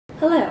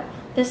Hello,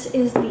 this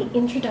is the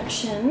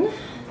introduction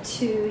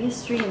to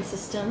History and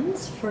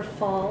Systems for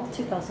fall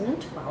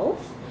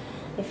 2012.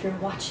 If you're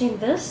watching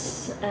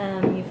this,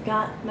 you've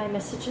got my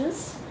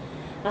messages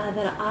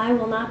that I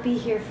will not be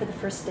here for the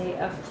first day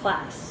of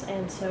class,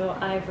 and so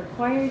I've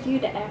required you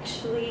to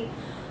actually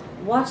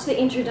watch the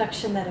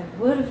introduction that I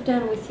would have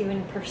done with you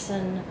in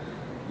person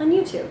on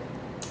YouTube.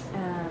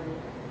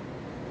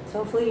 So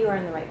hopefully you are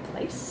in the right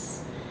place.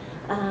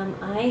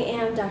 I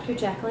am Dr.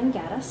 Jacqueline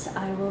Gaddis.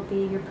 I will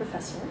be your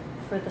professor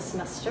for the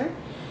semester,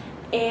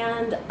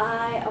 and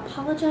I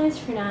apologize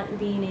for not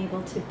being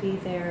able to be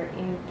there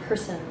in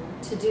person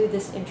to do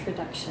this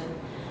introduction.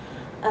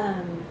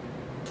 I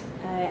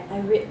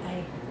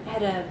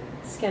had a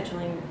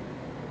scheduling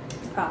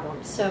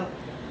problem, so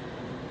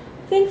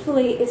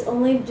thankfully it's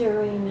only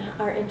during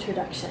our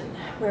introduction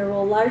where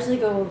we'll largely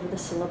go over the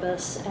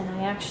syllabus, and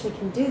I actually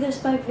can do this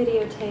by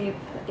videotape.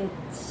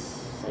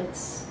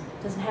 It's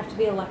doesn't have to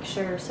be a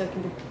lecture, so it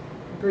can be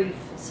brief,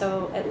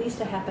 so at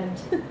least it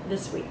happened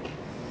this week.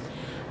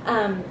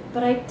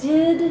 But I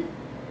didn't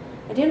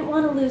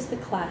want to lose the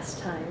class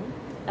time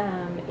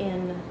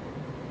in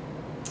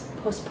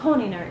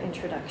postponing our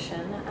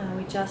introduction.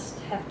 We just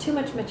have too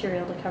much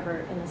material to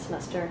cover in the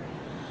semester.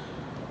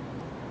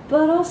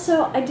 But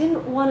also, I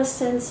didn't want to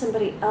send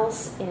somebody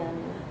else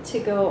in to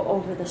go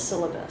over the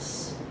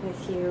syllabus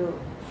with you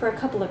for a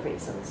couple of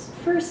reasons.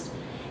 First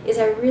is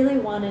I really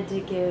wanted to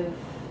give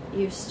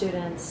you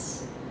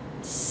students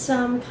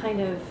some kind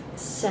of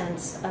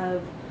sense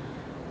of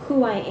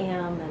who I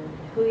am and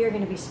who you're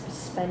going to be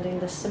spending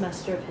this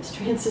semester of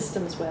History and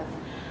Systems with.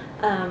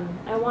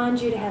 I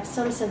wanted you to have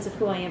some sense of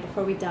who I am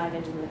before we dive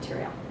into the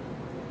material.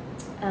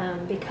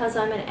 Because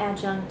I'm an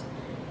adjunct,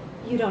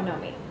 you don't know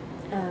me,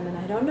 and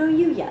I don't know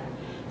you yet.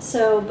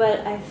 So,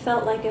 but I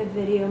felt like a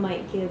video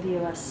might give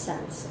you a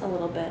sense a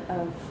little bit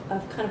of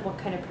kind of what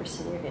kind of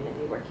person you're going to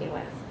be working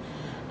with.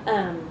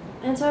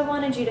 And so I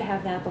wanted you to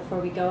have that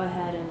before we go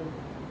ahead and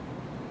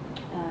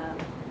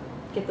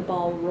get the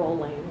ball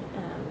rolling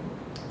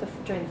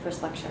during the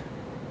first lecture.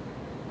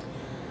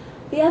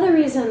 The other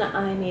reason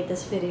I made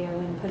this video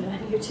and put it on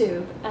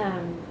YouTube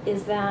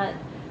is that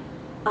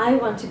I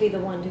want to be the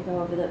one to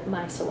go over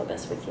my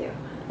syllabus with you.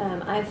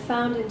 I've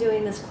found in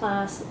doing this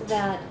class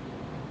that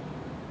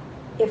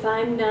if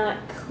I'm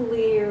not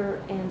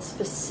clear and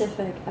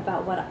specific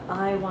about what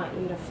I want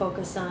you to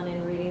focus on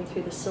in reading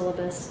through the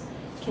syllabus,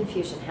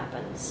 confusion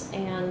happens.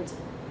 And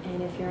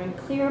if you're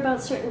unclear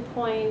about certain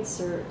points,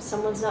 or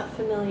someone's not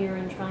familiar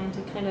and trying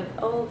to kind of,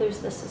 oh, there's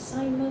this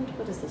assignment,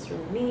 what does this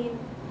really mean?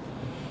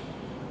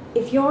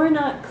 If you're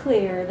not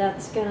clear,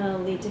 that's going to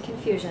lead to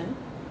confusion,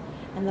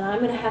 and then I'm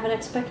going to have an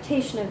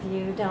expectation of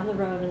you down the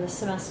road in the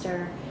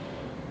semester,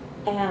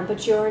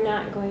 but you're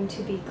not going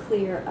to be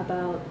clear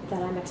about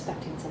that I'm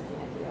expecting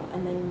something of you,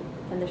 and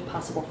then there's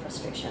possible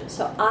frustration.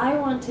 So I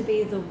want to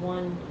be the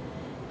one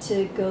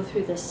to go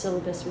through this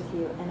syllabus with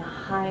you and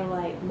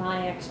highlight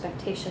my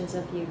expectations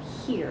of you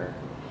here,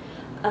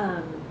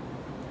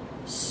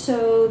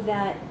 so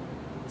that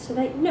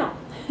no,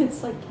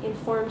 it's like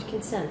informed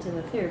consent in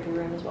the therapy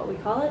room is what we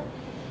call it.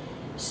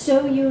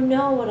 So you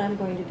know what I'm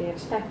going to be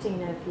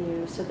expecting of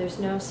you, so there's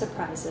no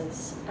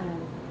surprises,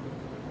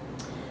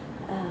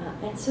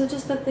 and so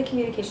just that the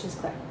communication is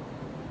clear,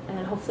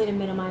 and hopefully to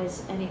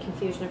minimize any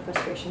confusion or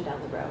frustration down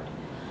the road.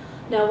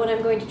 Now, what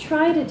I'm going to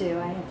try to do,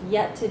 I have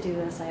yet to do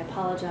this, I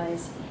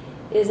apologize,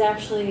 is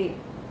actually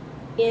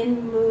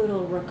in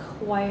Moodle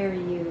require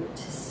you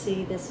to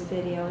see this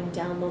video and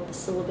download the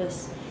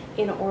syllabus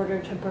in order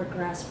to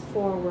progress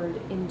forward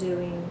in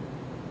doing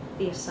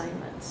the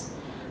assignments.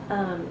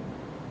 And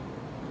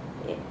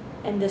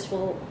this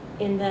will,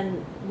 in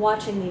then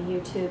watching the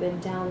YouTube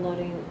and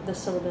downloading the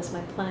syllabus,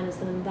 my plan is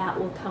then that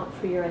will count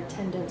for your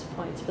attendance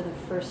points for the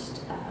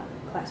first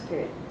class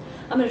period.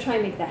 I'm going to try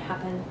and make that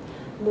happen.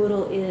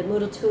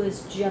 Moodle 2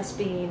 is just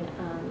being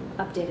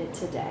updated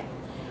today,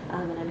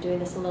 and I'm doing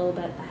this a little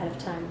bit ahead of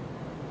time.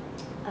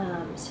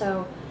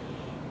 So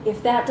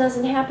if that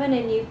doesn't happen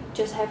and you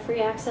just have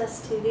free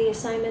access to the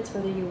assignments,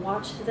 whether you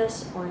watch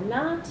this or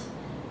not,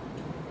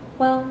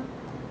 well,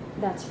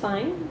 that's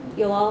fine.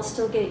 You'll all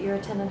still get your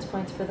attendance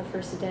points for the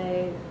first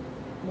day,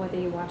 whether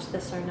you watch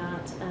this or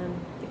not,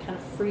 the kind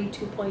of free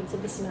 2 points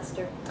of the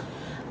semester.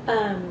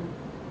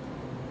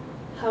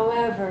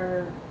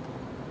 However,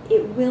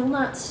 it will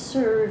not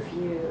serve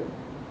you,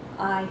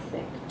 I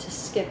think, to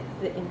skip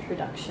the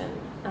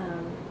introduction,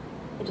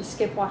 and to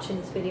skip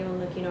watching this video and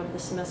looking over the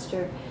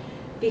semester,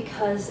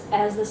 because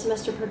as the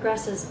semester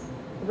progresses,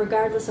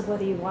 regardless of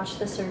whether you watch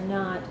this or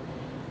not,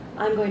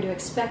 I'm going to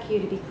expect you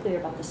to be clear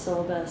about the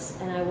syllabus,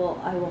 and I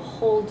will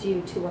hold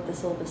you to what the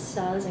syllabus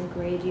says and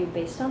grade you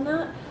based on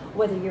that,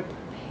 whether you're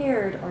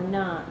prepared or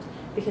not,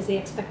 because the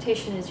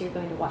expectation is you're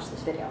going to watch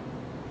this video.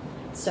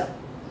 So,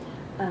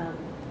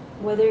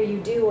 whether you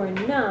do or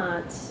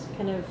not,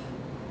 kind of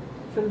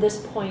from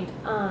this point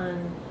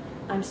on,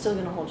 I'm still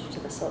going to hold you to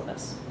the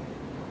syllabus.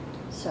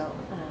 So,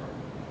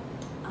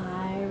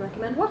 I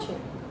recommend watching.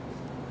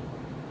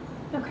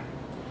 Okay.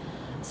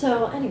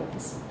 So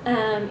anyways,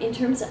 in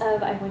terms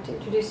of, I want to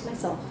introduce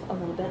myself a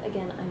little bit.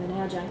 Again, I'm an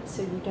adjunct,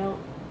 so you don't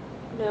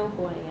know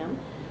who I am.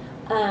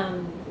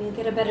 You'll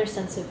get a better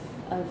sense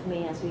of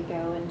me as we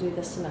go and do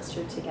this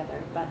semester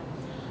together. But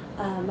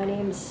my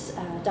name's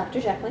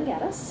Dr. Jacqueline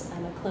Gaddis.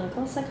 I'm a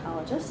clinical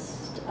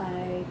psychologist.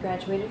 I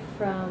graduated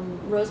from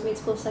Rosemead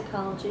School of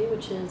Psychology,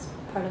 which is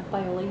part of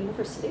Biola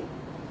University.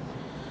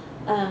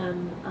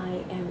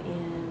 I am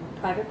in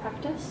private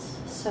practice,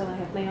 so I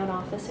have my own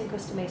office in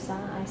Costa Mesa.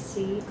 I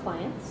see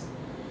clients.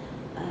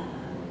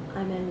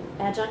 I'm an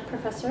adjunct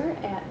professor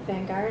at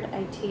Vanguard.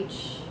 I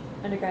teach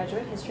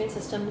undergraduate history and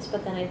systems,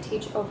 but then I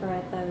teach over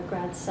at the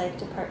grad psych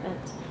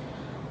department,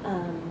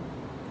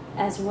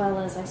 as well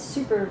as I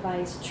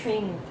supervise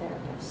training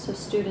therapists, so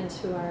students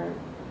who are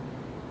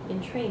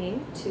in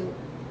training to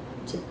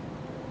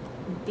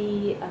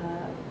be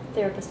a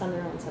therapist on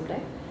their own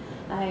someday.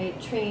 I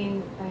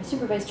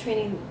supervise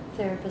training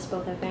therapists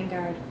both at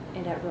Vanguard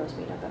and at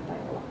Rosemead up at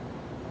Biola.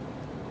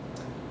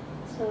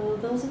 So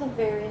those are the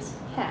various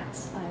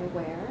hats I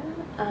wear.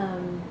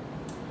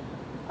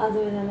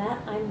 Other than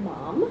that, I'm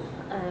mom.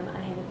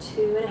 I have a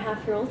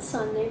 2.5-year-old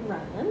son named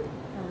Ryan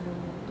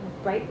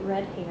with bright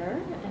red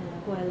hair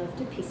who I love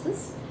to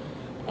pieces.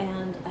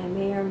 And I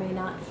may or may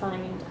not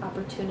find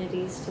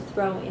opportunities to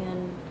throw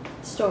in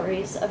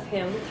stories of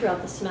him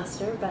throughout the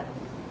semester, but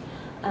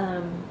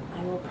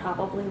I will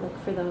probably look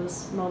for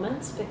those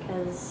moments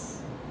because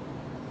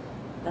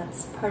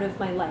that's part of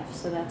my life,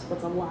 so that's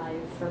what's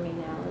alive for me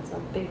now. It's a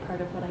big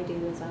part of what I do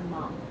is I'm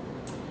mom.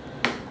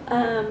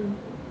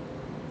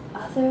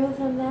 Other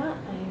than that,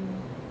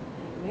 I'm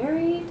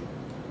married,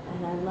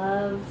 and I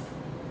love,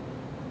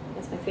 I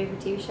guess my favorite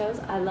TV shows,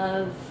 I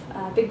love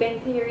Big Bang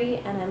Theory,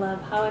 and I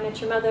love How I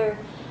Met Your Mother,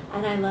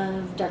 and I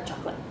love dark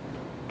chocolate.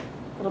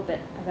 A little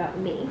bit about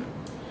me.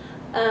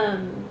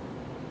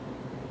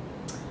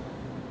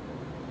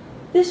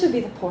 This would be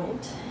the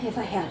point, if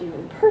I had you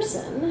in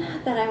person,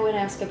 that I would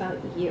ask about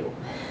you.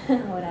 I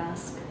would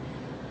ask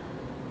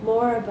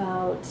more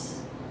about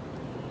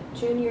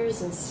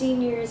juniors and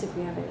seniors, if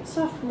we have any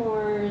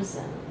sophomores,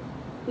 and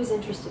who's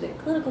interested in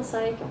clinical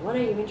psych, and what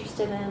are you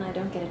interested in? I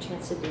don't get a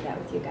chance to do that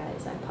with you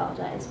guys, I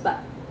apologize.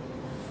 But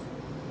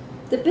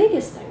the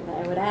biggest thing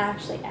that I would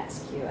actually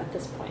ask you at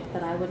this point,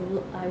 that I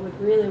would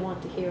really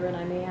want to hear, and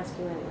I may ask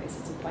you anyways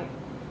at some point,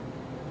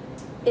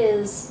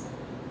 is,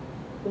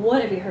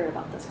 what have you heard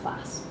about this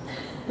class?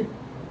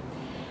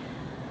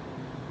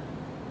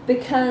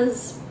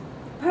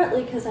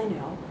 Partly because I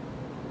know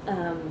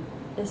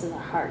this is a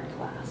hard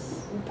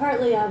class. And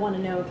partly I want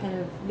to know kind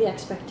of the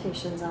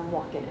expectations I'm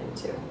walking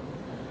into.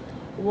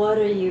 What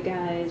are you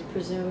guys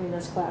presuming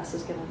this class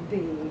is going to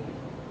be?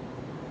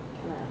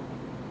 Kind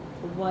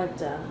of,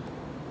 what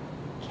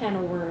can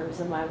of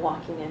worms am I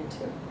walking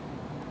into?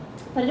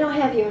 But I don't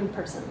have you in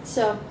person.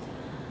 So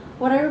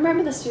what I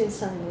remember the students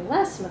telling me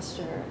last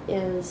semester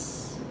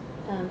is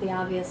the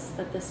obvious,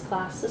 that this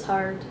class is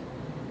hard.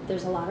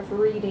 There's a lot of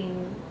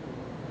reading.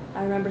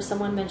 I remember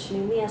someone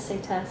mentioning the essay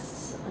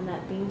tests and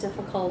that being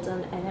difficult,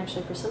 and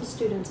actually for some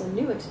students a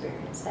new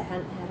experience. They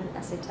hadn't had an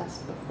essay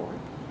test before.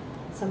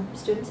 Some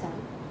students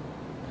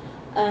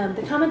had.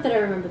 The comment that I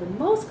remember the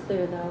most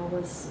clear though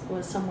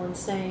was someone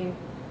saying,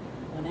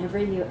 whenever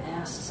you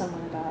asked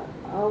someone about,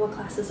 oh, what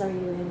classes are you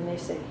in, and they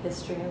say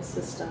history and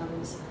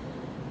systems,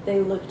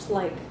 they looked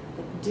like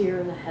deer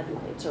in the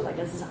headlights or like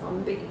a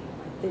zombie.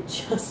 They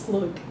just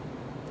look,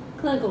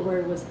 clinical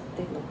word was,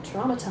 they look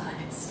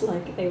traumatized,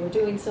 like they were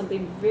doing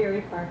something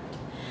very hard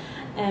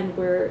and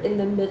were in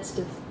the midst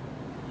of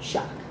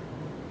shock,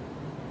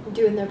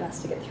 doing their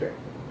best to get through.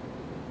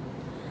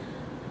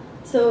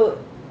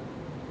 So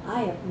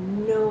I have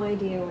no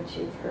idea what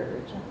you've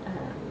heard.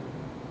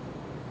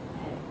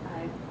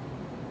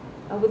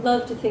 I would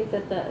love to think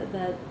that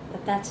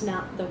that's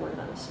not the word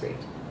on the street,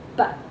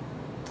 but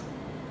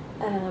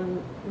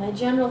my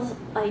general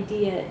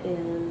idea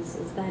is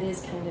that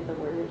is kind of the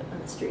word on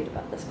the street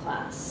about this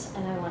class,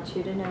 and I want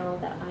you to know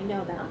that I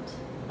know that.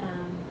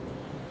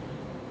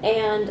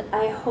 And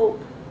I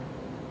hope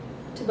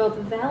to both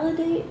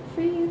validate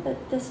for you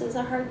that this is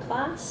a hard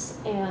class,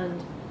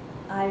 and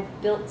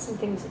I've built some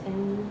things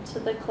into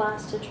the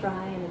class to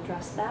try and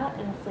address that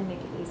and hopefully make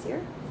it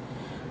easier,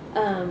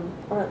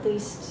 or at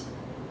least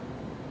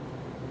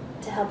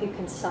to help you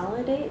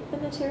consolidate the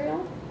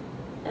material.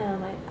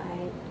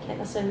 I can't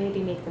necessarily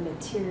maybe make the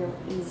material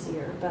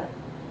easier, but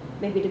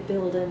maybe to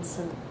build in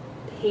some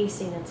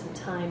pacing and some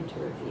time to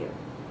review.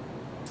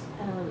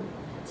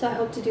 So I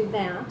hope to do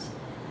that.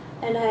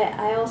 And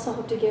I also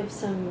hope to give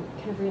some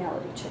kind of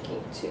reality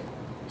checking too.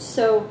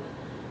 So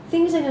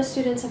things I know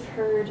students have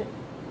heard,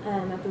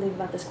 I believe,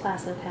 about this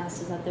class in the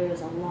past is that there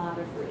is a lot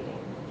of reading.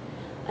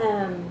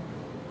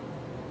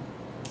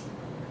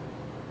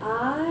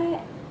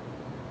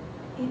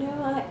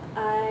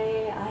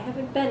 I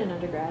haven't been an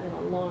undergrad in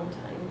a long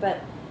time,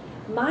 but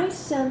my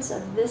sense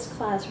of this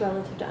class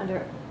relative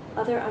to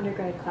other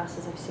undergrad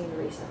classes I've seen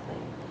recently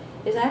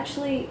is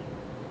actually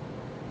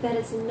that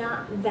it's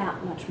not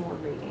that much more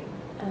reading.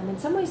 In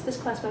some ways, this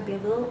class might be a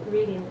little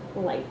reading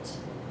light.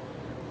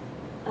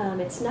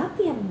 It's not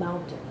the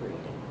amount of reading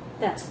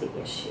that's the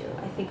issue,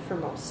 I think, for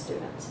most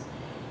students.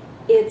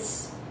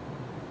 It's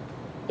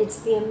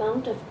the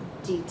amount of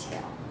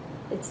detail.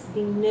 It's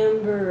the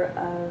number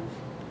of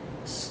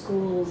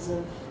schools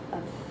of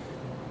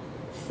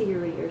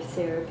theory or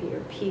therapy or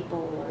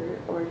people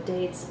or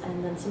dates,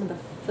 and then some of the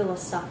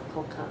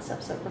philosophical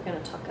concepts that we're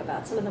going to talk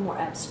about, some of the more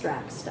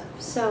abstract stuff.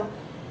 So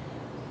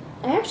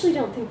I actually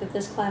don't think that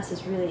this class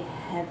is really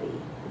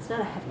heavy. It's not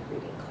a heavy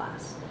reading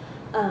class.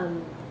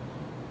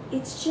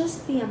 It's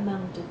just the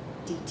amount of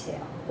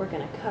detail we're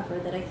going to cover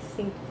that I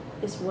think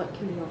is what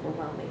can be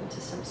overwhelming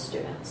to some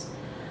students.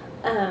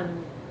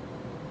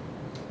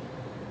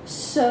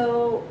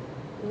 So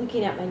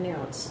looking at my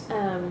notes,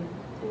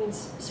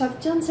 so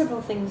I've done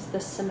several things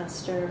this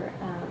semester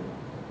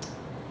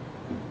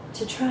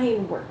to try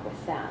and work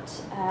with that.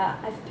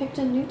 I've picked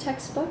a new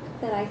textbook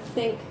that I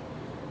think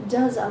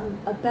does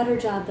a better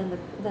job than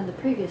the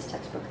previous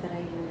textbook that I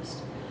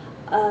used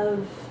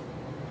of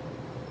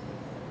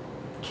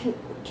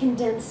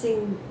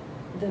condensing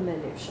the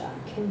minutia,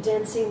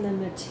 condensing the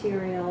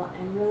material,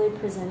 and really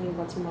presenting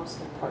what's most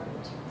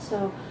important.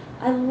 So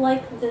I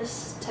like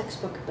this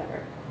textbook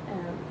better,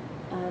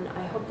 and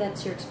I hope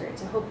that's your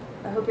experience. I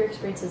hope your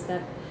experience is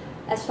that,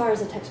 as far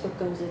as a textbook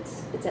goes,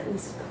 it's at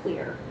least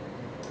clear.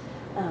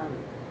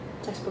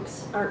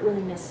 Textbooks aren't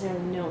really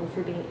necessarily known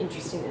for being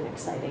interesting and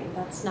exciting.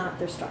 That's not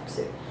their strong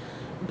suit.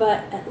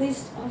 But at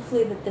least,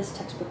 hopefully, that this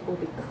textbook will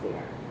be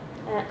clear.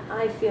 And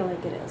I feel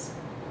like it is.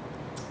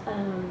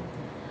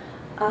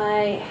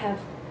 I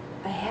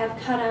have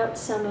cut out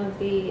some of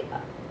the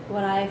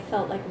what I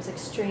felt like was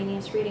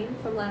extraneous reading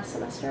from last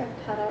semester.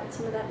 I've cut out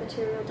some of that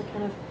material to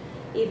kind of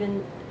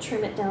even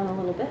trim it down a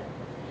little bit.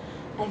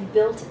 I've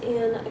built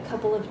in a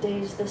couple of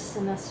days this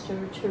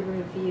semester to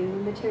review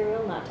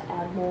material, not to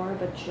add more,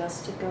 but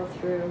just to go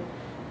through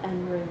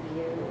and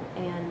review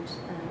and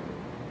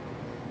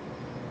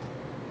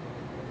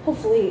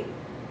hopefully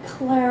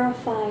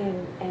clarify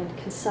and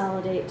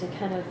consolidate to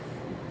kind of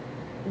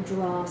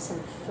draw some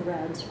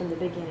threads from the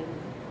beginning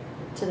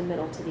to the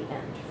middle to the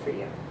end for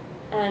you.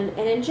 And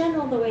in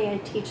general, the way I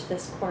teach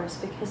this course,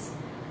 because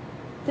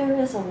there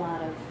is a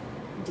lot of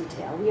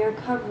detail. We're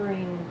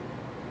covering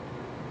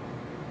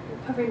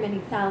many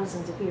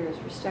thousands of years.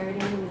 We're starting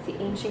with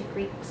the ancient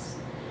Greeks,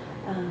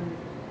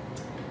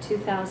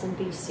 2000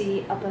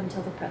 BC up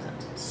until the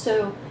present.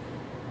 So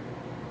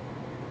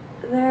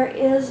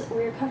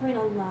we're covering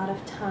a lot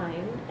of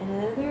time,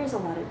 and there is a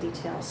lot of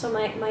detail. So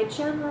my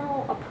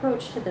general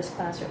approach to this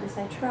class, or at least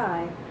I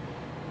try,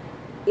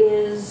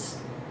 is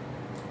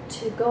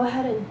to go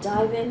ahead and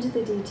dive into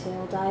the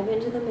detail, dive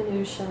into the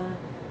minutia,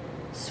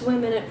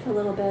 swim in it for a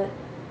little bit,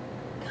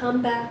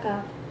 come back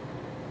up,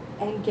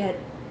 and get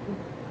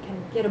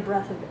a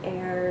breath of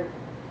air,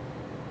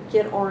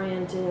 get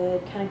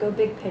oriented, kind of go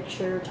big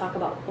picture, talk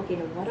about, okay,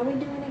 what are we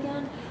doing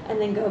again? And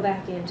then go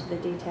back into the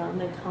detail, and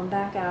then come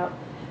back out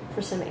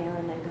for some air,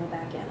 and then go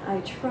back in.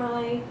 I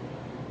try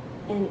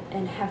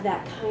and have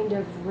that kind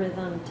of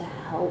rhythm to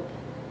help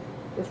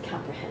with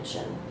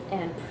comprehension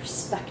and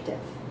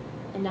perspective,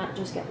 and not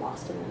just get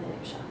lost in the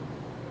minutia.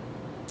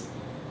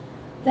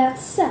 That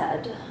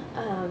said,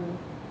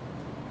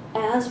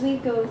 as we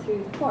go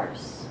through the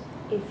course,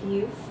 if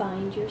you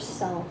find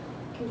yourself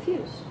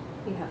confused,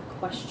 you have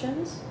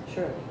questions,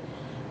 surely,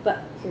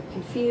 but you're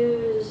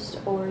confused,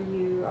 or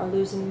you are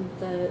losing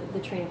the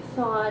train of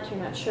thought,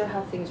 you're not sure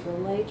how things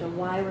relate or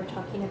why we're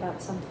talking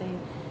about something,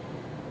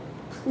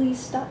 please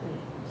stop me.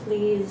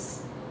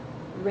 Please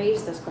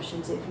raise those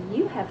questions. If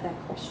you have that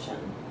question,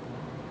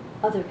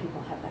 other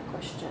people have that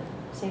question.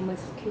 Same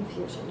with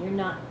confusion. You're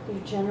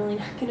generally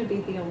not going to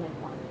be the only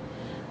one.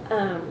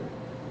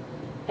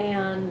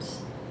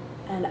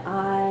 And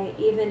I,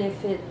 even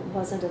if it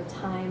wasn't a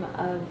time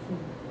of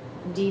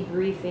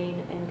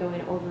debriefing and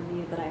going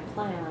overview that I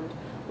planned,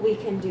 we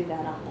can do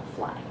that on the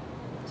fly.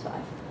 So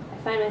I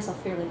find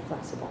myself fairly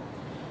flexible.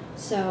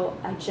 So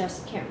I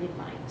just can't read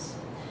minds.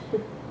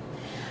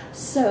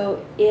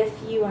 So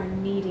if you are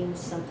needing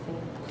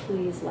something,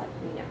 please let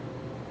me know.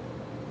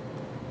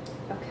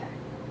 Okay.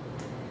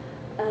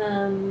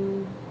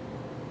 In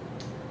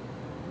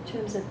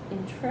terms of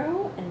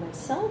intro and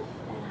myself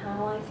and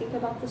how I think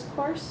about this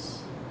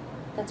course,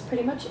 that's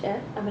pretty much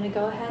it. I'm going to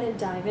go ahead and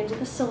dive into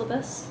the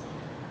syllabus.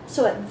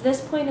 So at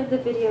this point of the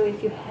video,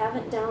 if you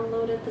haven't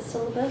downloaded the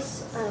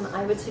syllabus,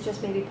 I would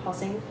suggest maybe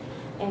pausing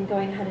and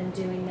going ahead and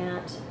doing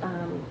that,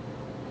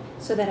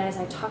 so that as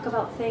I talk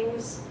about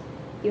things,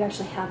 you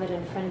actually have it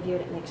in front of you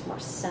and it makes more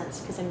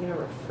sense, because I'm going to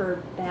refer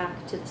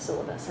back to the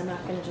syllabus. I'm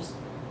not going to just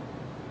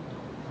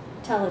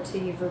tell it to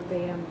you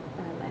verbatim.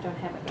 I don't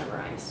have it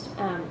memorized.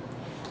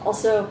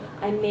 Also,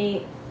 I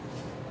may,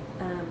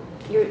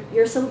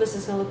 your syllabus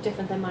is going to look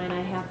different than mine.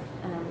 I have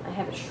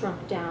it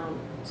shrunk down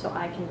so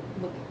I can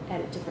look at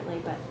it differently,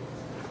 but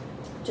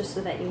just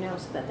so that you know,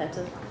 so that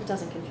it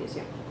doesn't confuse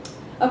you.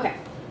 Okay,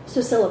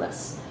 so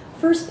syllabus.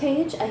 First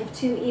page, I have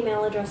 2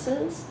 email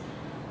addresses.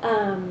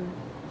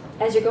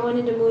 As you're going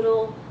into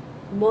Moodle,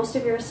 most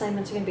of your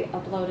assignments are going to be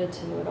uploaded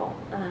to Moodle.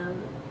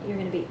 you're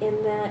going to be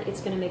in that,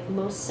 it's going to make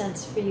most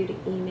sense for you to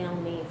email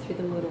me through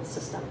the Moodle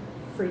system.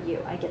 For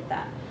you, I get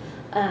that.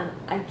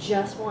 I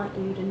just want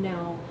you to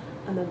know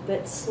I'm a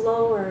bit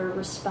slower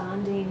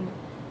responding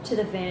to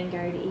the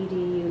Vanguard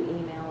EDU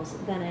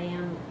emails than I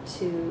am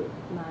to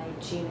my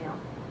Gmail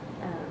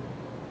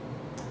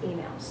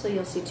email. So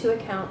you'll see two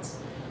accounts.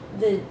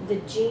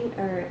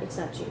 It's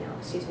not Gmail,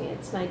 excuse me,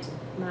 it's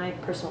my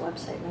personal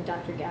website, my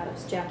Dr.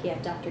 Gaddis,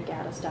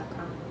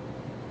 Jackie@drgaddis.com.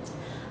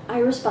 I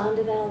respond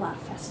to that a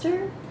lot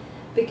faster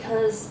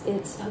because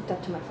it's hooked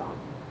up to my phone.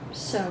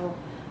 So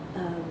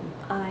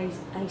I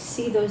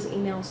see those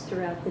emails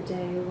throughout the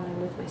day when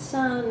I'm with my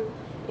son,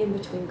 in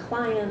between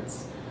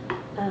clients.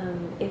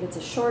 If it's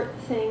a short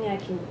thing, I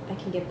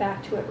can get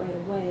back to it right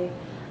away.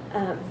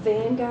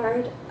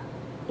 Vanguard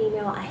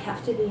email, I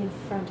have to be in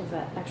front of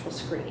an actual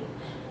screen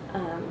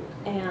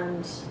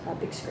and a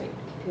big screen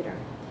computer,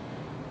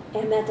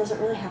 and that doesn't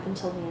really happen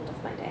till the end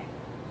of my day.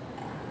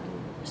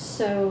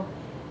 So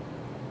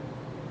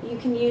you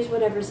can use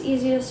whatever's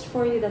easiest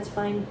for you, that's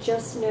fine.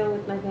 Just know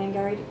with my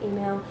Vanguard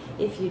email,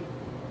 if you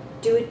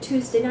do it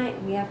Tuesday night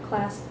and we have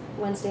class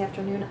Wednesday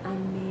afternoon, I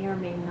may or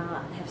may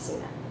not have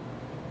seen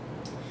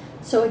it.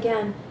 So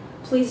again,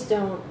 please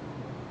don't,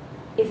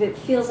 if it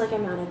feels like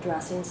I'm not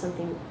addressing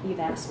something you've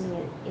asked me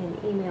in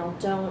email,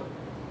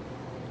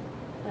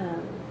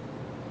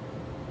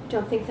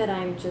 don't think that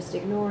I'm just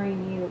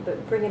ignoring you,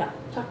 but bring it up,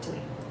 talk to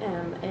me.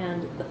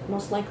 And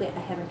most likely I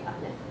haven't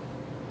gotten it.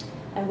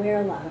 I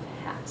wear a lot of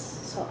hats,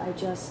 so I'm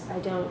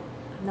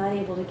not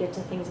able to get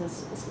to things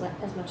as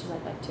much as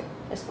I'd like to,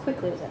 as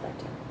quickly as I'd like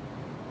to.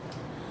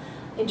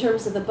 In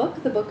terms of the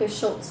book is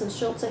Schultz and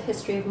Schultz, A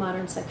History of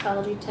Modern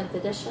Psychology, 10th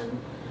edition.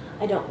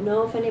 I don't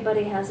know if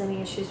anybody has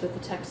any issues with the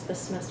text this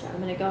semester.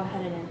 I'm going to go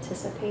ahead and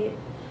anticipate.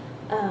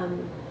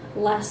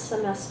 Last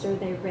semester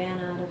they ran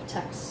out of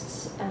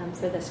texts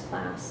for this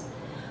class.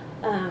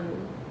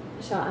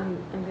 So I'm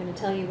going to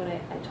tell you what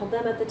I told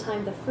them at the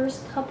time. The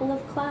first couple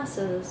of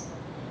classes,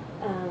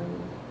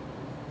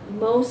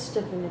 most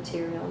of the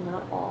material,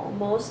 not all,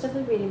 most of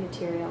the reading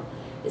material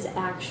is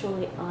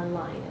actually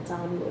online. It's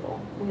on Moodle.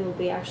 We will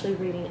be actually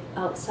reading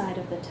outside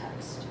of the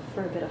text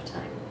for a bit of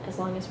time. As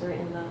long as we're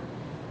in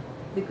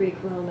the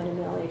Greek, Roman, and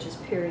Middle Ages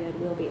period,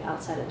 we'll be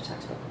outside of the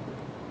textbook.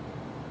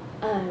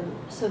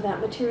 So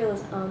that material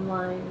is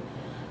online.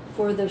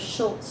 For the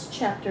Schultz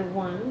Chapter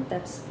 1,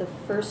 that's the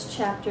first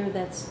chapter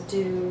that's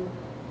due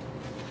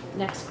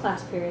next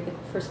class period, the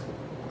first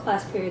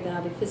class period that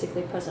I'll be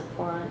physically present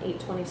for on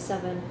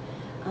 8/27.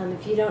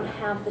 If you don't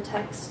have the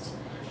text,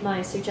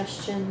 my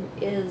suggestion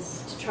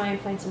is to try and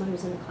find someone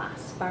who's in the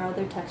class. Borrow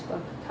their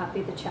textbook,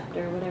 copy the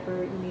chapter,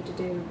 whatever you need to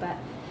do. But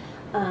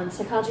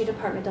psychology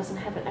department doesn't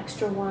have an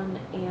extra one,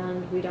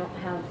 and we don't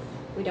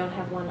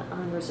have one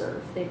on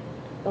reserve.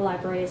 The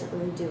library isn't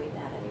really doing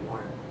that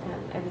anymore.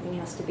 Everything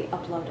has to be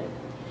uploaded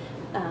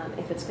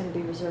if it's going to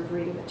be reserved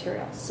reading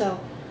material. So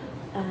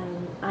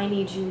I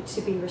need you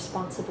to be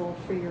responsible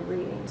for your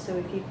reading. So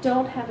if you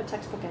don't have a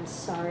textbook, I'm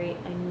sorry.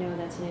 I know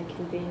that's an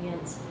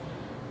inconvenience.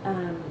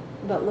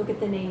 But look at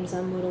the names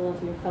on Moodle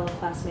of your fellow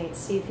classmates.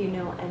 See if you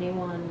know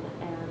anyone,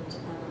 and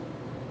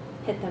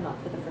hit them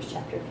up for the first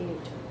chapter if you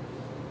need to.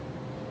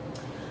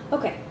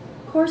 Okay,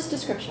 course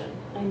description.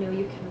 I know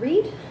you can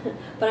read,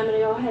 but I'm going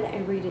to go ahead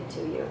and read it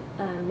to you.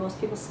 Most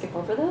people skip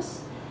over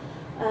this,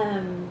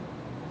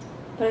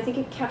 but I think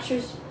it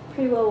captures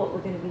pretty well what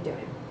we're going to be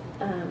doing.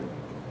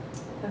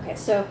 Okay,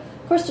 so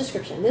course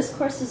description. This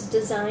course is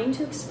designed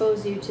to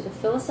expose you to the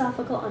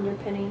philosophical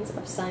underpinnings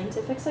of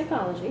scientific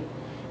psychology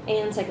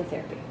and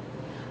psychotherapy.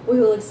 We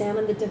will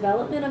examine the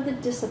development of the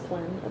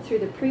discipline through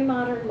the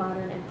pre-modern,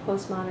 modern, and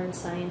postmodern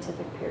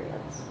scientific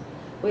periods.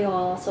 We will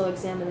also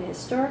examine the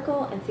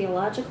historical and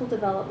theological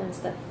developments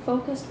that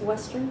focused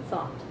Western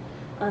thought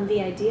on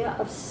the idea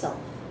of self,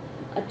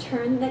 a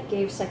term that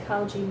gave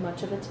psychology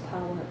much of its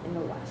power in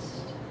the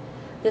West.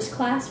 This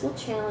class will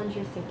challenge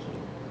your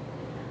thinking.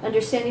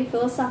 Understanding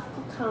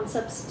philosophical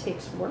concepts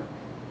takes work,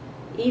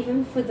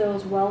 even for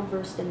those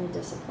well-versed in the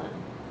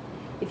discipline.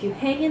 If you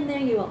hang in there,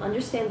 you will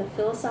understand the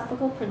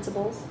philosophical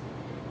principles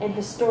and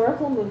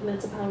historical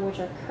movements upon which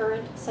our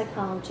current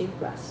psychology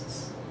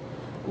rests.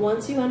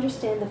 Once you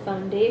understand the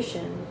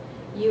foundation,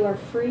 you are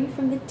free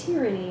from the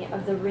tyranny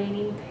of the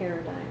reigning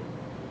paradigm.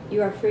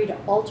 You are free to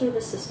alter the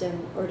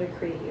system or to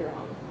create your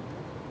own.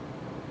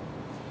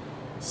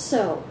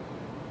 So,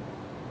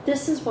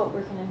 this is what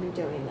we're going to be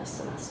doing this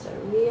semester.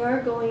 We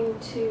are going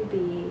to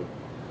be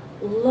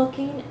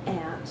looking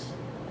at,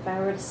 if I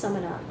were to sum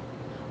it up,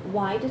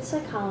 why did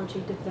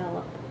psychology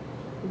develop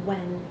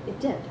when it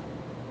did?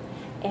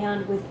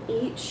 And with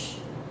each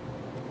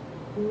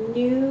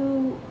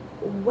new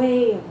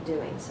way of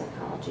doing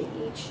psychology,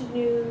 each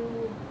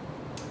new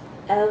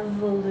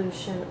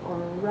evolution or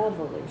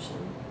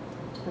revolution,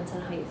 depends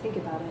on how you think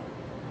about it,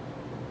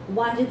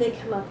 why did they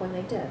come up when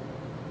they did?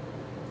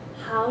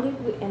 How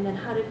did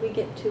we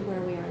get to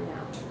where we are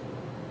now?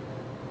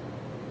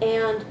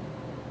 And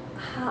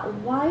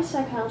why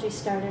psychology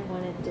started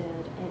when it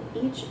did, and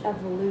each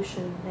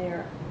evolution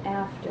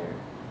thereafter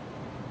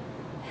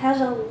has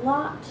a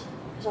lot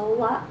has a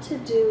lot to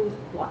do with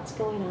what's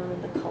going on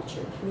in the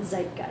culture, the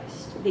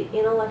zeitgeist, the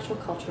intellectual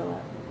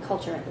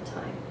culture at the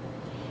time.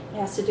 It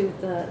has to do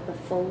with the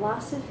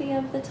philosophy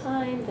of the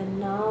time, the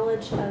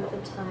knowledge of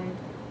the time,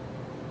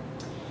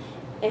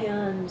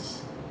 and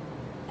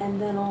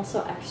then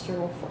also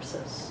external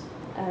forces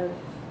of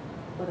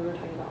whether we're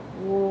talking about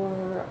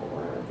war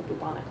or the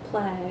bubonic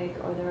plague,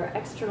 or there are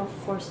external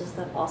forces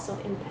that also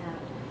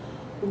impact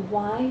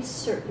why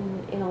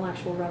certain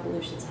intellectual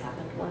revolutions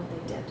happened when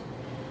they did.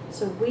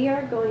 So we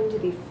are going to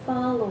be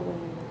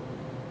following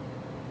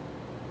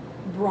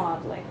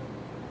broadly,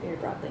 very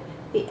broadly,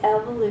 the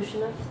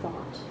evolution of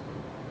thought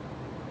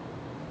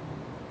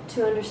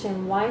to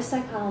understand why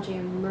psychology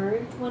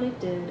emerged when it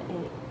did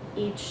and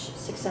each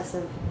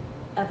successive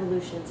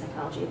evolution in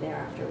psychology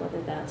thereafter,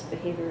 whether that's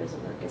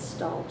behaviorism or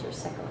Gestalt or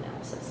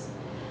psychoanalysis.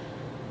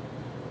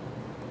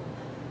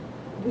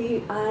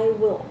 I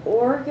will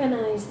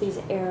organize these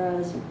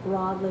eras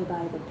broadly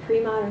by the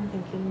pre-modern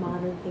thinking,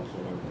 modern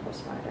thinking, and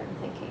postmodern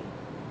thinking,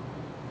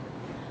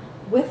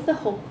 with the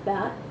hope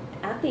that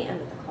at the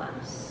end of the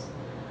class,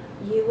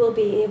 you will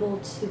be able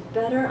to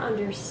better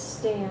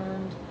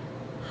understand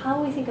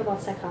how we think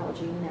about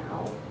psychology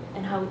now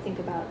and how we think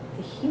about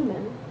the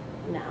human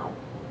now.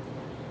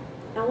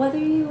 Now, whether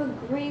you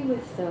agree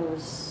with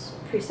those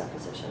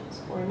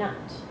presuppositions or not,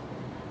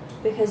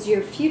 because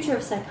your Future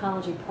of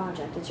Psychology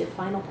project, it's your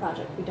final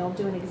project. We don't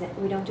do an exam.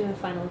 We don't do a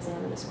final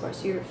exam in this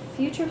course. Your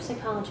Future of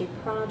Psychology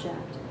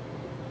project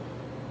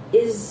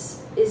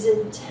is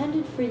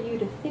intended for you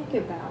to think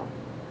about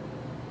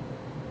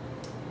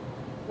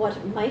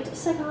what might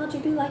psychology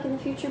be like in the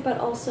future, but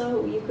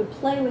also you could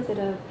play with it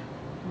of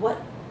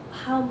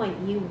how might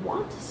you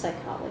want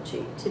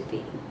psychology to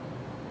be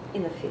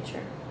in the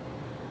future.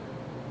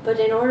 But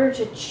in order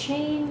to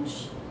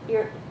change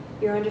your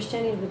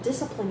understanding of a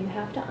discipline, you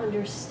have to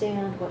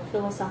understand what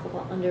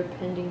philosophical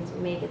underpinnings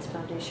make its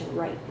foundation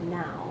right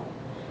now,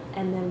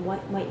 and then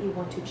what might you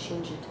want to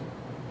change it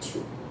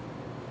to.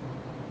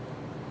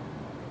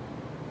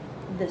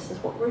 This is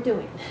what we're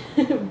doing.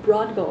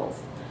 Broad goals.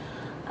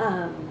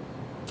 But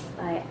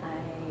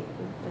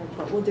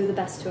we'll do the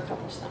best to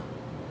accomplish them.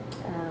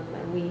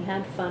 And we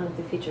had fun with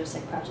the Future of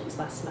Psych projects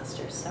last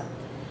semester, so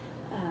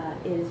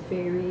it is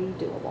very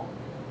doable.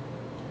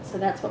 So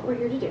that's what we're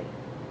here to do.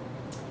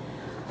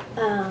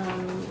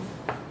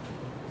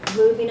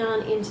 Moving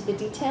on into the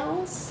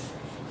details.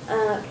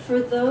 For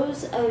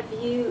those of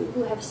you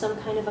who have some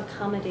kind of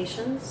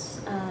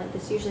accommodations,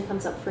 this usually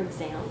comes up for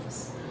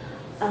exams.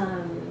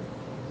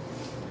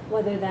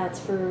 Whether that's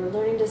for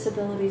learning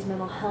disabilities,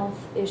 mental health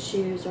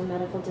issues, or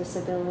medical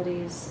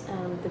disabilities,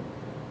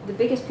 the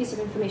biggest piece of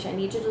information I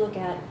need you to look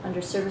at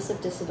under Service of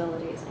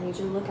Disabilities, I need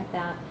you to look at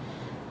that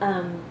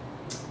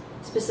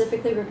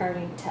specifically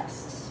regarding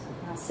tests.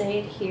 I'll say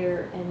it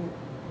here, and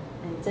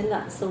it's in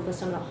that syllabus,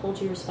 so I'm going to hold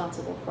you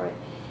responsible for it,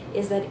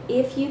 is that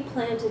if you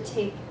plan to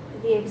take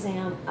the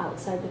exam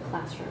outside the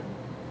classroom,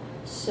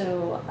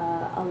 so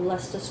a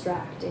less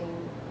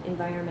distracting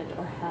environment,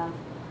 or have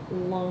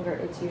longer,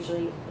 it's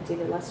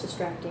either less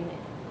distracting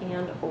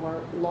and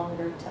or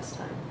longer test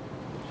time.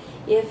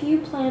 If you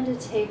plan to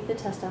take the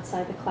test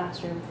outside the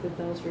classroom for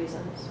those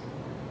reasons,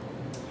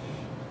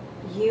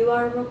 you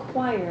are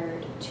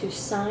required to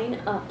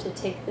sign up to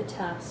take the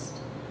test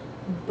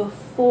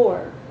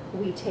before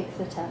we take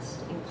the test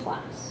in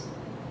class.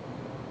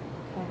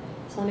 Okay,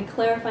 so let me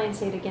clarify and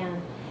say it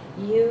again.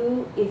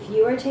 If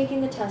you are taking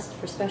the test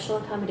for special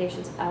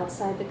accommodations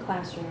outside the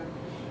classroom,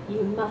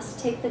 you must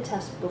take the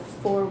test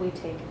before we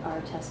take our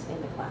test in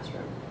the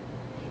classroom.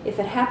 If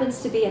it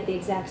happens to be at the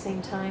exact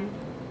same time,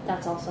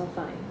 that's also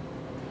fine.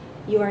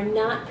 You are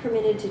not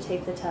permitted to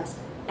take the test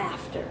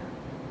after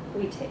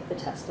we take the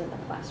test in the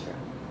classroom.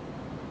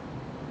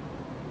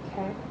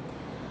 Okay?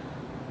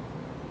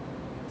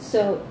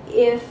 So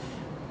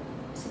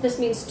this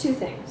means two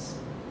things.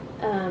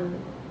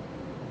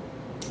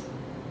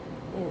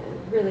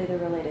 Really, they're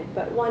related.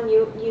 But one,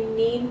 you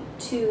need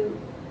to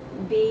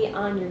be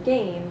on your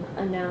game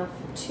enough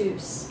to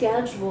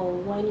schedule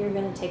when you're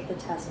going to take the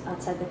test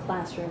outside the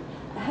classroom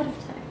ahead of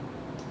time.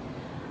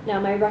 Now,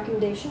 my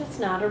recommendation, it's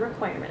not a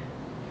requirement.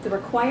 The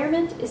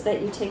requirement is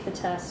that you take the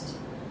test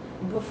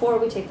before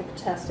we take the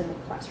test in the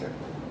classroom.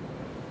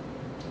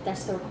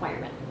 That's the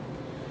requirement.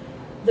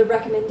 The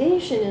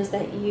recommendation is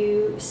that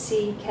you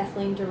see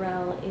Kathleen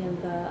Durrell in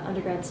the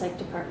undergrad psych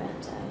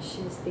department.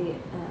 She's the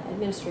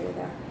administrator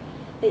there.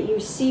 That you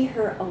see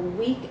her a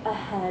week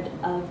ahead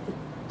of the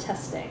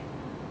testing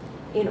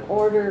in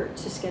order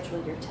to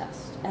schedule your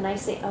test. And I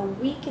say a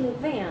week in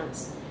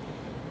advance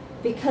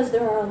because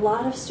there are a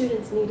lot of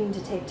students needing to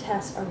take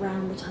tests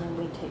around the time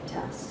we take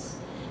tests.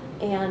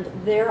 And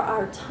there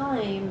are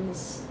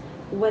times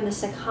when the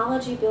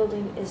psychology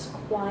building is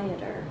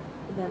quieter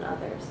than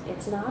others.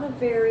 It's not a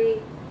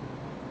very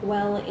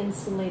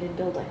well-insulated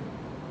building.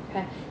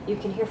 Okay? You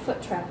can hear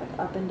foot traffic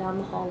up and down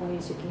the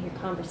hallways. You can hear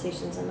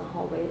conversations in the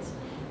hallways.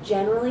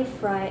 Generally,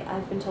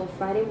 I've been told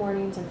Friday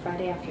mornings and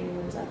Friday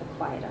afternoons are the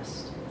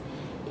quietest.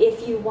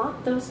 If you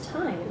want those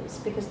times,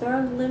 because there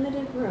are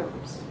limited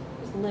rooms,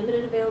 there's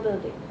limited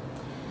availability,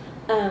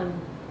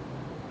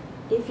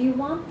 If you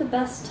want the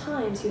best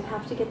times, you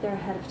have to get there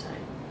ahead of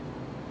time.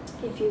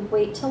 If you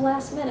wait till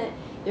last minute,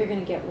 you're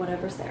going to get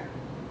whatever's there.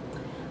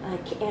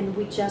 And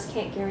we just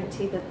can't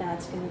guarantee that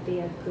that's going to be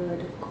a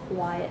good,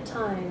 quiet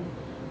time.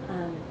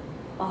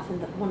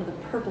 Often one of the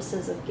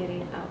purposes of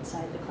getting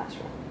outside the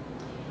classroom.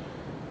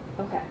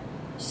 Okay,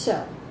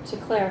 so to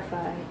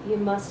clarify, you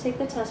must take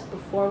the test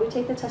before we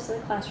take the test in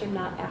the classroom,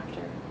 not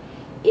after.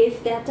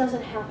 If that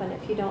doesn't happen,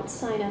 if you don't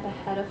sign up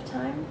ahead of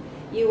time,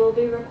 you will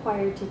be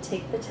required to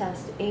take the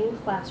test in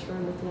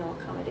classroom with no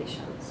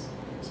accommodations.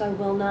 So I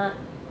will not,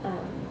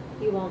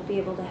 you won't be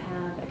able to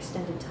have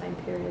extended time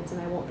periods,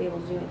 and I won't be able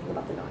to do anything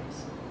about the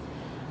noise.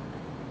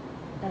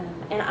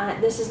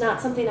 This is not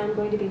something I'm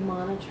going to be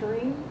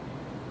monitoring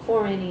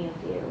for any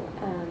of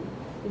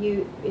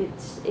you.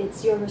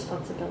 It's your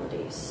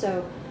responsibility.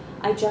 So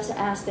I just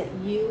ask that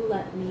you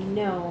let me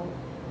know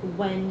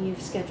when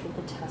you've scheduled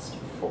the test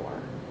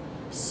for,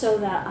 so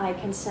that I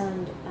can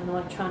send an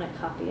electronic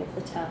copy of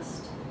the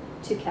test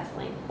to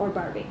Kathleen or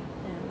Barbie,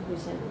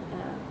 who's in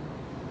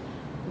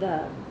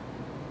the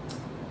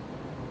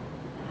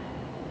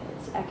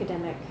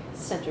academic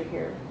center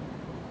here.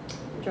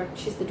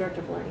 She's the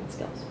director of learning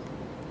skills.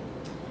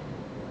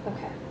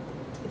 Okay.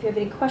 If you have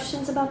any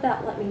questions about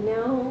that, let me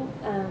know.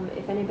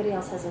 If anybody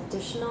else has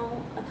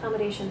additional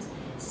accommodations,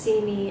 see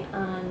me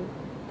on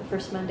the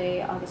first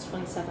Monday, August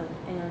 27th,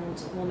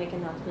 and we'll make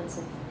announcements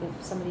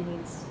if somebody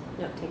needs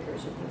note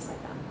takers or things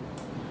like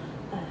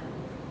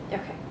that.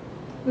 Okay,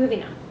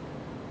 moving on.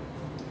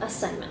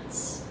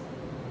 Assignments.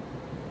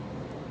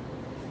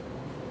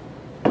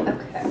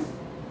 Okay.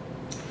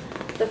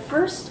 The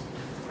first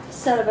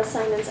set of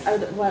assignments are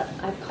what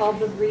I've called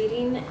the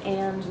reading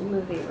and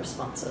movie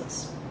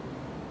responses.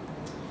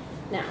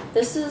 Now,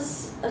 this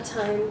is a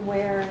time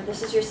where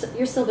your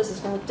syllabus is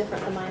going to look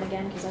different than mine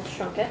again because I've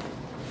shrunk it.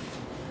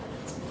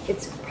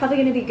 It's probably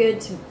going to be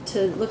good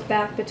to look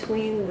back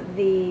between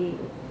the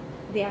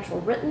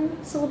actual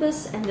written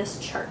syllabus and this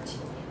chart.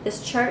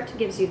 This chart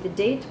gives you the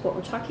date, what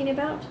we're talking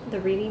about, the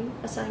reading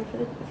assigned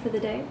for the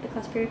day, the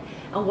class period,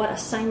 and what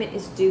assignment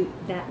is due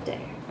that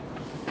day.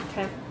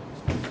 Okay?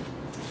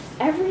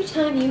 Every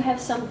time you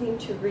have something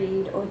to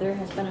read or there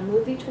has been a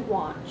movie to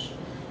watch,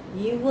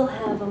 you will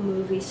have a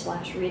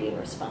movie/reading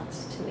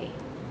response to me.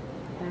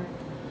 Okay?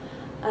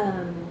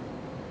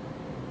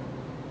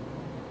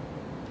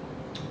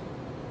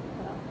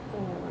 What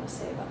do I want to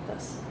say about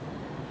this?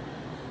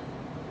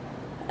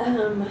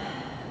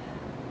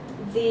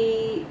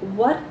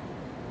 What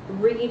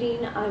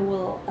reading I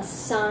will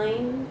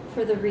assign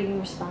for the reading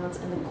response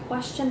and the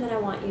question that I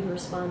want you to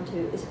respond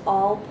to is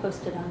all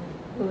posted on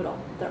Moodle.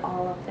 They're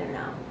all up there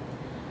now.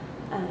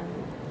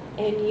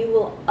 And you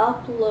will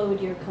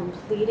upload your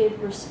completed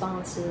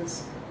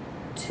responses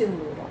to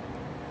Moodle.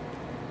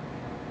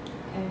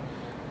 Okay?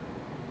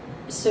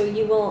 So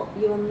you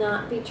will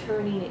not be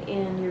turning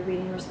in your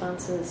reading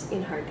responses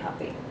in hard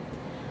copy.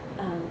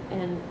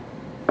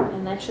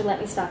 And actually, let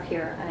me stop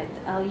here.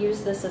 I'll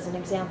use this as an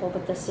example,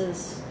 but this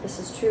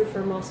is true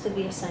for most of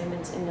the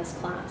assignments in this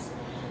class.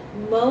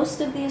 Most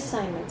of the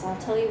assignments, I'll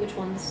tell you which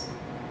ones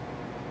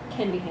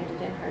can be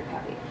handed in hard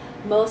copy.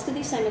 Most of the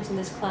assignments in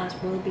this class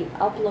will be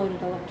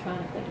uploaded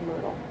electronically to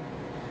Moodle.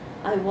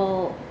 I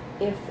will,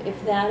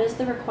 if that is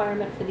the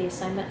requirement for the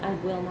assignment, I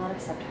will not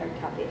accept hard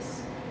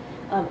copies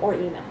or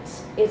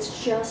emails.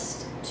 It's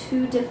just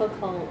too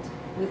difficult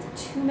with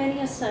too many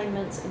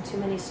assignments and too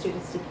many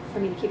students for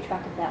me to keep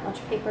track of that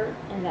much paper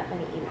and that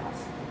many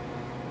emails.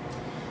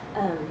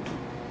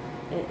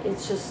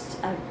 It's just,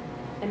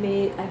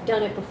 I've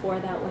done it before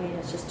that way, and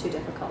it's just too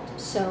difficult.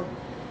 So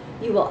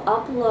you will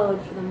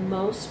upload, for the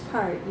most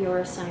part, your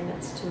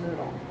assignments to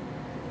Moodle.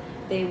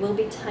 They will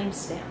be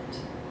time-stamped.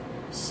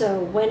 So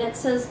when it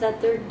says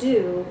that they're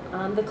due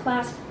on the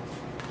class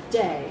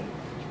day,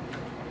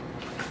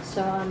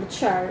 so on the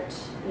chart,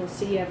 you'll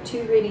see you have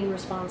 2 reading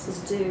responses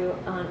due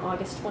on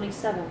August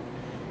 27th.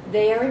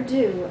 They are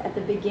due at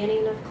the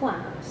beginning of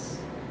class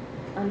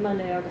on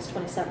Monday, August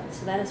 27th.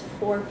 So that is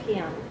 4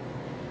 p.m.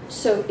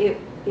 So it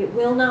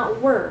will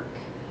not work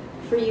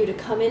for you to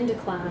come into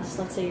class,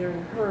 let's say you're in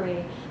a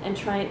hurry, and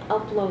try and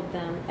upload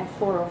them at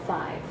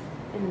 4:05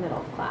 in the middle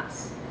of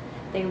class.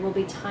 They will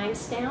be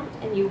time-stamped,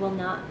 and you will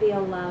not be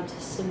allowed to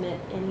submit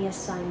any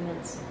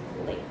assignments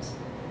late.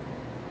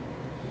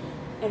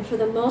 And for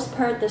the most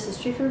part, this is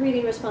true for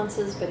reading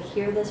responses, but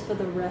hear this for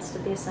the rest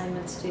of the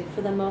assignments too.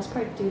 For the most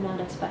part, do not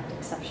expect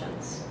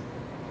exceptions.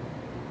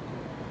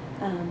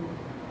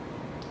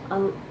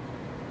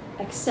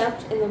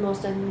 Except in the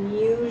most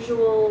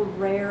unusual,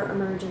 rare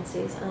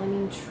emergencies, and I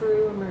mean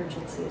true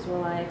emergencies,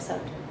 will I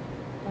accept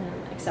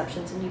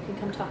exceptions, and you can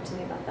come talk to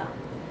me about that.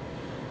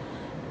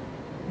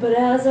 But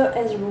as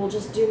a rule,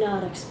 just do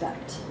not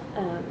expect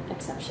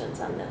exceptions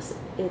on this.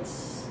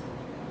 It's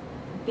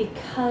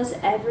because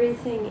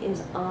everything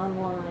is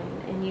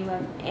online and you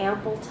have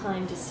ample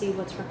time to see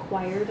what's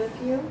required of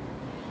you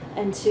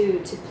and to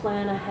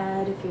plan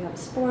ahead if you have a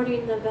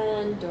sporting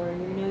event, or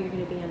you know you're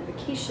going to be on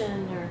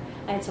vacation, or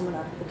I had someone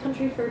out of the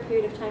country for a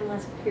period of time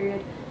last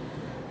period.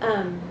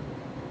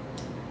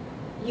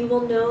 You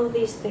will know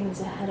these things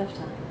ahead of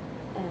time.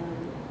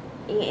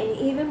 And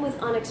even with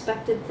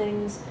unexpected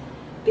things,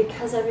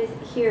 because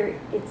here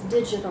it's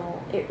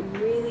digital, it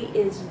really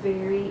is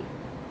very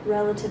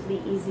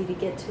relatively easy to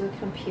get to a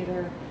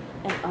computer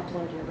and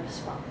upload your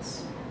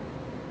response.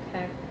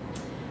 Okay.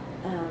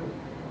 All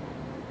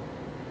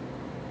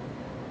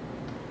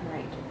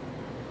right.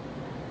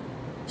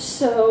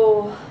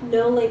 So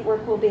no late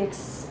work will be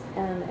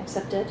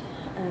accepted.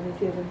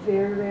 If you have a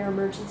very rare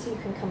emergency, you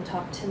can come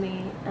talk to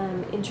me.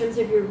 In terms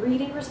of your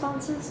reading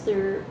responses,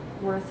 they're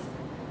worth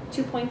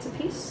 2 points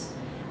apiece,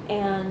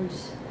 and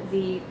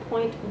the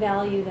point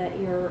value that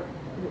you're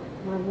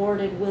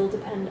rewarded will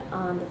depend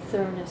on the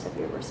thoroughness of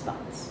your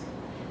response.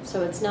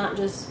 So it's not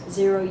just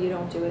 0, you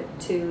don't do it,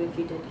 2, if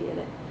you did get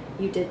it,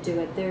 you did do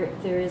it.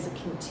 There is a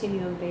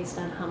continuum based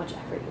on how much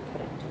effort you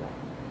put into it.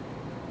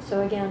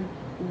 So again,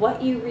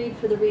 what you read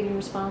for the reading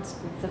response,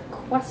 the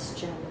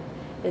question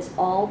is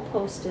all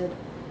posted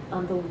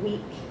on the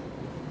week.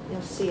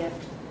 You'll see it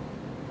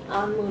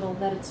on Moodle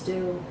that it's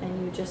due,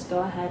 and you just go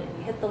ahead and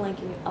you hit the link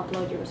and you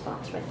upload your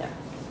response right there.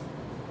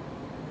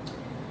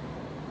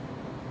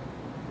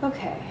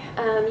 Okay,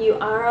 you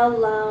are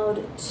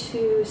allowed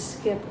to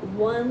skip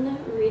 1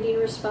 reading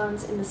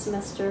response in the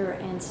semester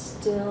and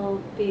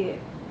still be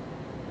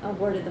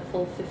awarded the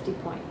full 50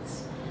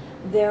 points.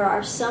 There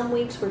are some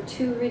weeks where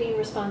 2 reading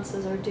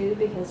responses are due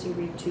because you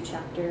read 2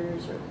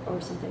 chapters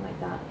or something like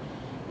that.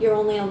 You're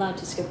only allowed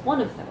to skip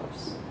 1 of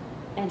those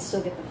and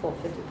still get the full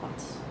 50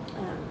 points.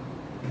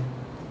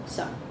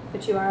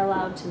 But you are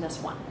allowed to miss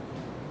 1.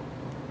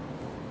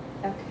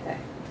 Okay.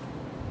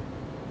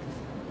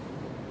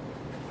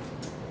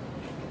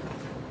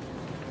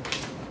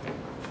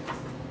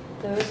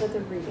 Those are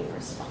the reading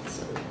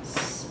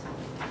responses.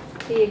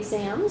 The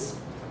exams,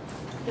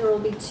 there will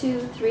be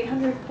 2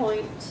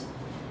 300-point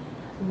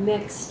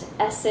mixed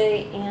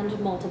essay and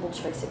multiple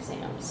choice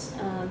exams.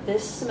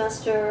 This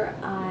semester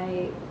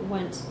I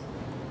went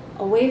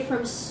away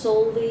from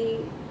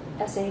solely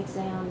essay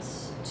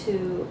exams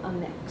to a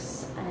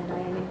mix, and I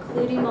am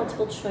including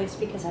multiple choice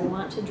because I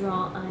want to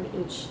draw on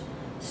each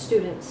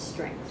student's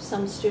strength.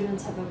 Some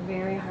students have a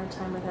very hard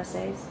time with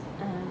essays,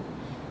 and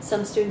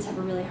some students have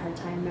a really hard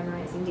time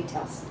memorizing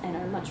details and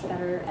are much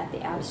better at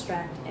the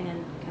abstract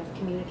and kind of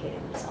communicating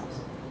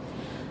themselves.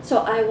 So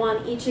I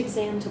want each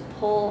exam to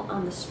pull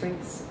on the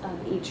strengths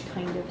of each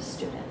kind of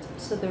student.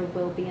 So there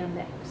will be a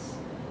mix.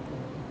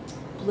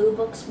 Blue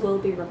books will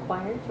be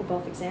required for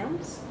both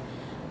exams.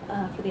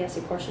 For the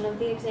essay portion of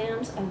the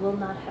exams, I will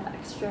not have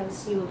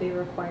extras. You will be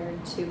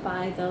required to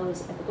buy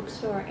those at the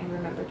bookstore and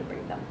remember to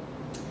bring them.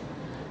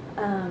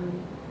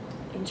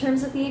 In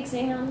terms of the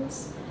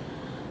exams,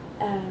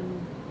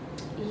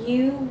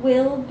 you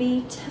will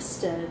be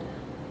tested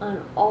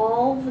on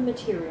all the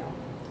material.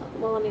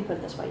 Well, let me put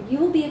it this way. You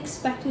will be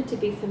expected to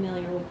be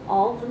familiar with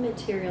all the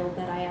material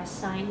that I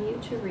assign you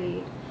to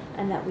read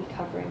and that we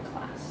cover in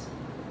class.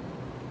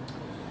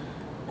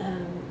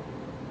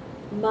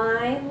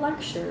 My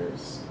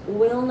lectures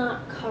will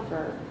not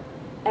cover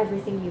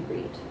everything you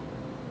read.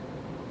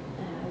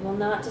 I will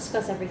not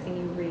discuss everything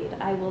you read.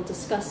 I will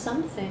discuss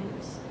some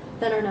things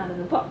that are not in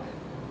the book.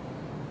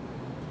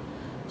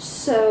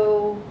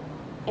 So,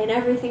 and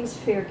everything's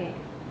fair game.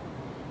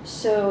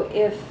 So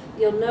if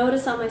you'll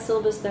notice on my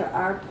syllabus, there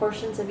are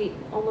portions of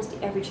almost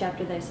every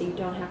chapter that I say you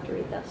don't have to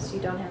read this, you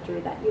don't have to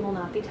read that. You will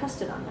not be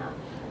tested on that.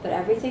 But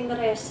everything that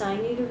I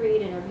assign you to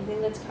read and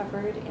everything that's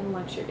covered in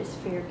lecture is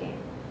fair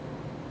game.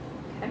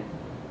 Okay?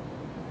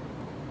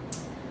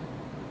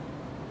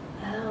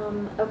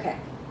 Okay.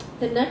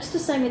 The next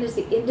assignment is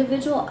the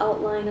individual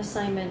outline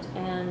assignment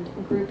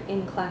and group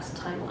in-class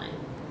timeline.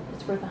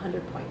 It's worth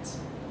 100 points.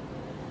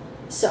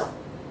 So,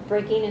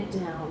 breaking it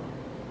down,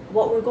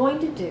 what we're going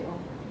to do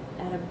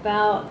at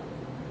about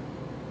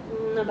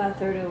a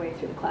third of the way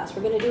through the class,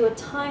 we're going to do a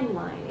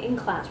timeline in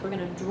class. We're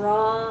going to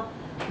draw,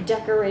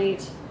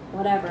 decorate,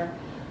 whatever,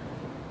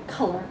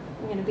 color.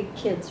 We're going to be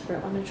kids for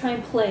it. I'm going to try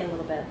and play a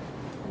little bit.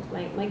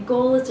 My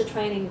goal is to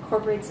try and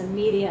incorporate some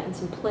media and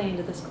some play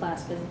into this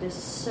class because it is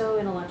so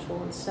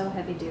intellectual and so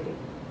heavy duty,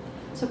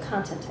 so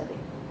content heavy.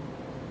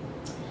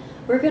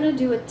 We're going to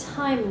do a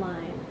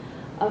timeline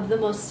of the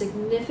most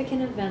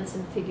significant events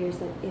and figures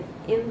that have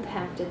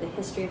impacted the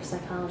history of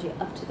psychology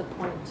up to the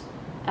point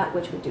at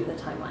which we do the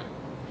timeline.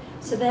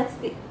 So that's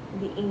the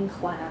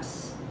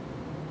in-class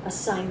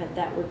assignment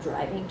that we're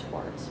driving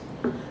towards.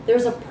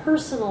 There's a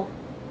personal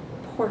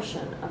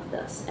portion of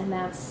this, and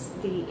that's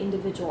the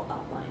individual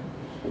outline.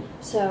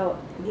 So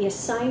the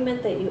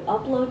assignment that you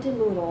upload to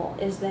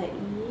Moodle is that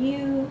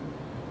you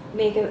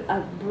make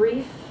a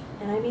brief,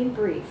 and I mean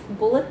brief,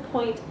 bullet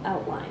point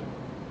outline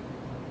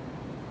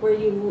where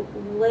you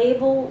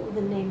label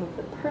the name of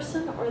the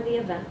person or the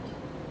event,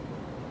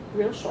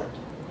 real short,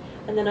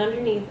 and then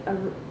underneath a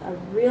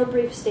real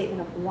brief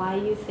statement of why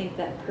you think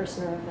that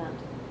person or event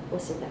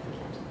was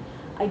significant.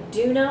 I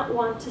do not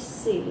want to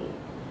see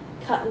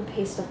cut and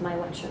paste of my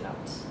lecture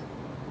notes,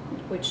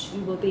 which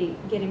you will be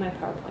getting my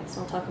PowerPoints, and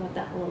I'll talk about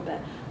that in a little bit.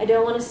 I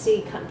don't want to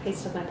see cut and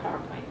paste of my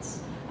PowerPoints.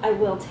 I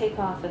will take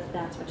off if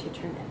that's what you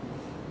turn in.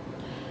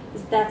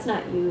 Because that's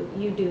not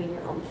you doing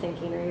your own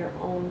thinking or your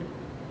own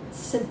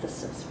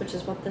synthesis, which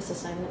is what this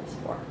assignment is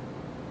for.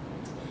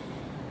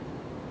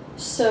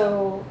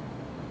 So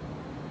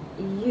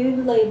you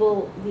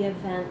label the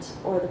event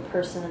or the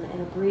person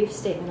in a brief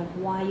statement of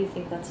why you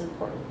think that's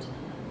important.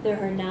 There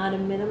are not a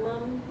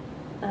minimum.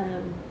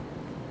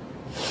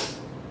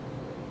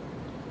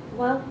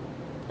 Well,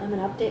 I'm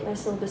going to update my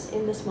syllabus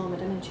in this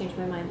moment. I'm going to change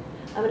my mind.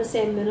 I'm going to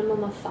say a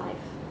minimum of 5.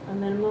 A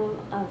minimum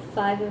of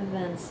 5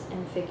 events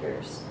and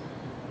figures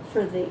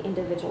for the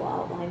individual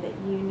outline that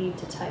you need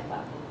to type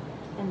up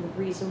and the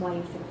reason why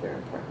you think they're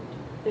important.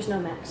 There's no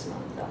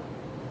maximum, though.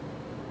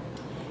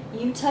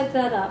 You type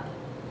that up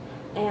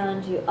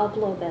and you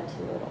upload that to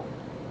Moodle.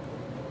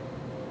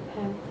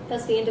 Okay?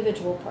 That's the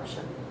individual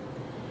portion.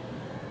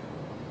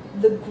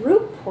 The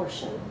group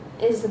portion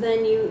is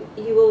then you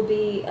will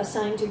be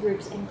assigned to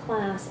groups in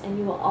class, and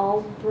you will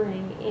all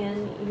bring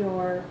in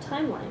your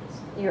timelines,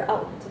 your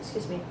outlines,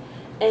 excuse me,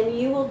 and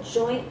you will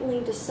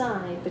jointly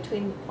decide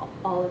between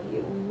all of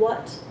you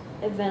what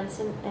events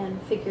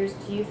and figures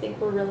do you think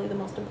were really the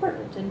most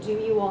important, and do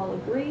you all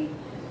agree,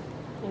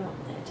 you know,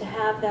 to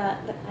have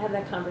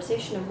that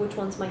conversation of which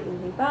ones might you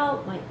leave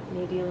out,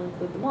 maybe you'll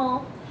include them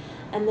all,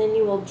 and then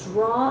you will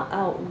draw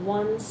out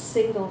one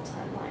single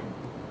timeline.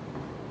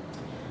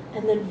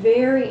 And then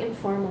very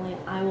informally,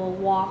 I will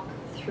walk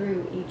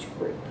through each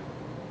group.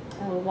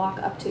 I will walk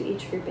up to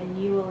each group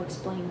and you will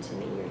explain to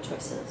me your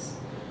choices.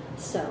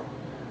 So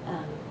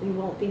you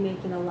won't be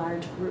making a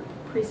large group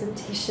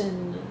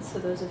presentation. So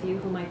those of you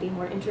who might be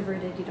more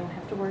introverted, you don't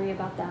have to worry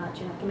about that.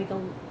 You're not going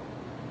to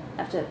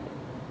have to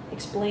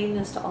explain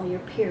this to all your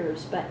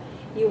peers, but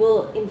you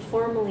will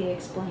informally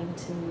explain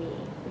to me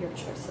your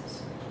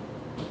choices.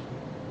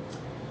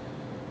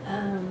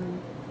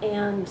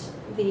 And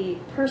the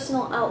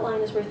personal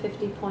outline is worth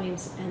 50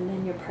 points, and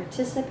then your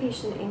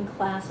participation in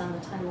class on the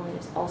timeline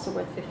is also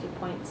worth 50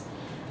 points.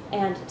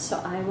 And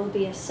so I will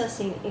be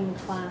assessing in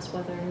class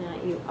whether or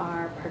not you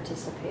are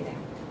participating.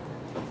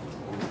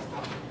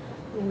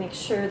 Let me make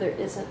sure there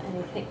isn't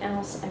anything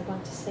else I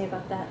want to say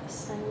about that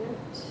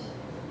assignment.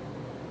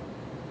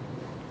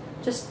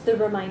 Just the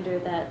reminder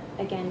that,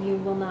 again, you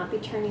will not be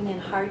turning in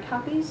hard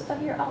copies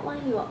of your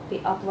outline. You will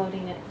be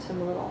uploading it to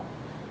Moodle.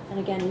 And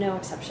again, no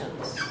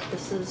exceptions.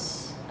 This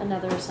is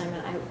another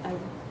assignment.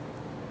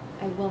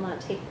 I will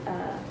not take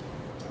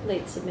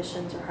late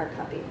submissions or hard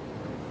copy.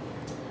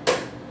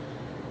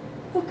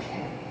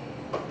 Okay.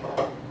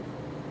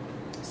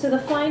 So the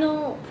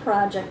final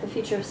project, the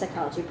Future of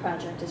Psychology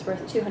project, is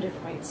worth 200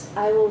 points.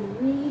 I will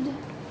read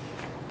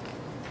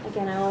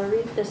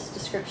this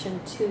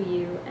description to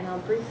you, and I'll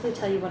briefly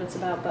tell you what it's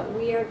about, but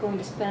we are going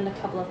to spend a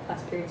couple of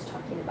class periods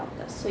talking about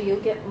this. So you'll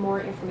get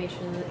more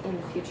information in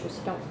the future,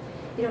 so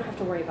you don't have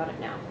to worry about it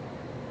now.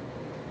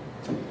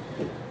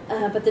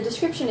 But the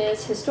description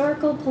is: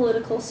 historical,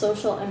 political,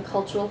 social, and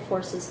cultural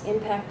forces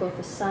impact both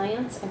the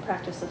science and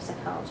practice of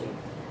psychology.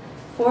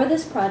 For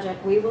this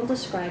project, we will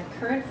describe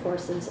current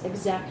forces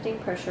exacting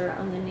pressure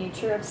on the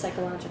nature of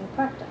psychological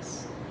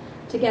practice.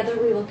 Together,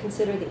 we will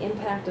consider the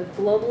impact of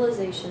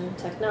globalization,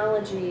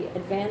 technology,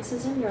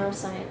 advances in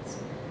neuroscience,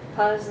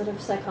 positive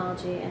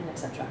psychology, and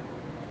etc.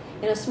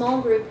 In a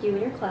small group, you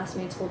and your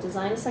classmates will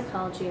design a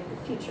psychology of the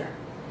future.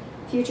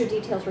 Future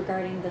details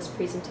regarding this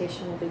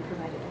presentation will be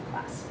provided in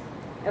class.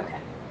 Okay.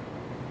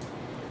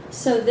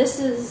 So this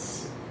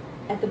is,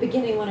 at the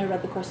beginning when I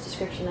read the course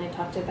description, I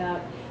talked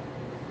about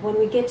when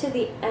we get to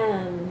the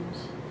end,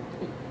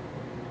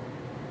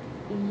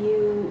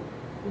 you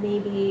may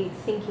be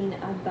thinking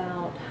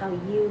about how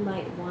you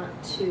might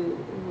want to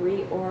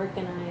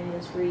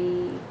reorganize,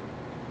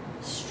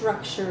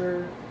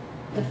 restructure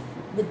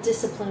the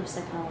discipline of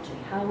psychology,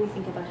 how we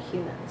think about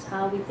humans,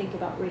 how we think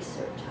about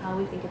research, how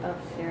we think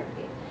about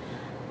therapy.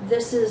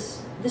 This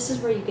is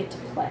where you get to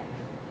play.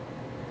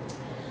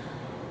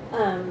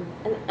 And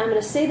I'm going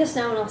to say this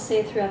now, and I'll say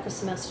it throughout the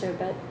semester,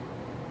 but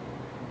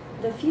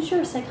the Future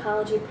of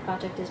Psychology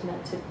project is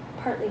meant to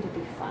partly to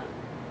be fun.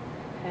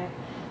 Okay,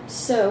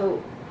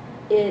 so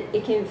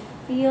it can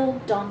feel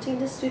daunting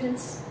to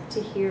students to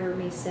hear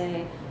me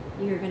say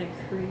you're going to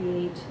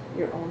create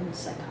your own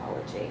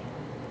psychology.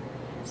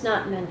 It's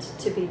not meant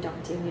to be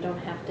daunting. You don't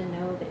have to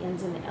know the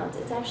ins and the outs.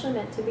 It's actually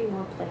meant to be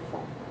more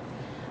playful.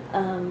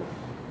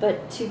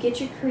 But to get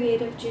your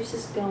creative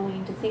juices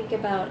going, to think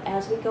about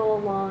as we go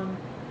along,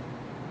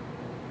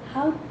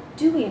 how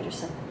do we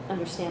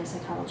understand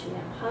psychology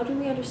now? How do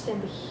we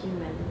understand the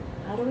human?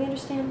 How do we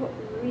understand what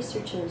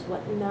research is,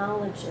 what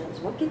knowledge is,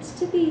 what gets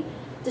to be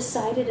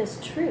decided as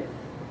truth,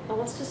 and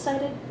what's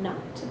decided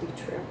not to be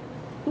true?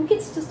 Who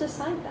gets to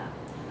decide that?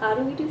 How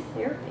do we do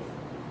therapy?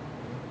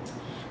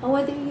 And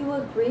whether you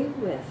agree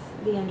with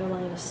the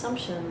underlying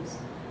assumptions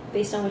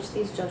based on which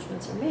these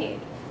judgments are made.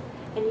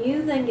 And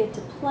you then get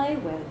to play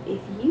with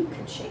if you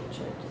could change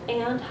it,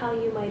 and how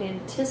you might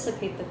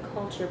anticipate the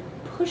culture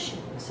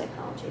pushing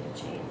psychology to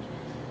change.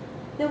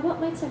 Now, what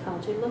might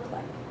psychology look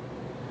like?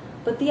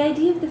 But the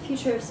idea of the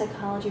Future of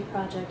Psychology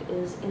project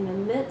is in the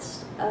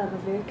midst of a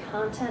very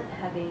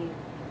content-heavy,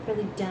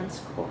 fairly dense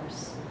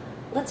course.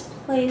 Let's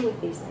play with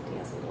these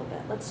ideas a little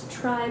bit. Let's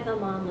try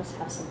them on. Let's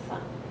have some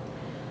fun.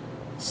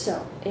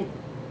 So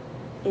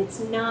It's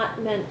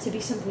not meant to be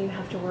something you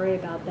have to worry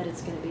about that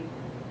it's going to be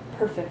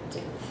perfect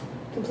and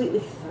completely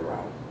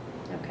thorough.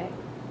 Okay?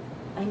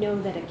 I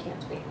know that it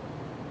can't be.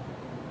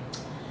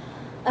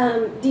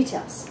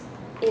 Details.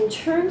 In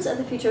terms of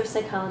the Future of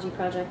Psychology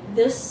project,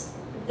 this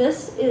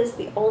is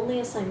the only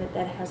assignment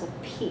that has a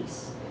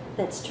piece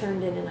that's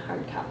turned in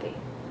hard copy.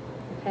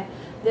 Okay?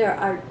 There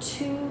are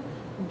 2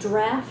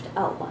 draft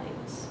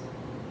outlines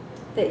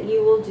that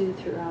you will do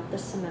throughout the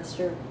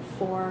semester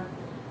for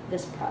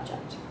this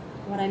project.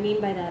 What I mean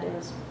by that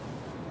is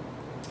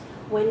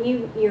when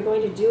you're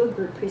going to do a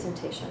group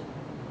presentation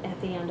at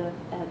the end of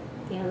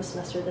the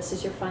semester, this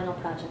is your final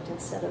project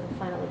instead of the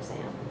final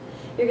exam.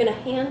 You're going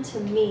to hand to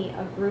me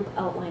a group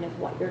outline of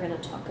what you're going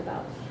to talk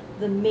about,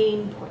 the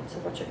main points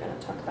of what you're going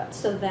to talk about,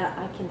 so that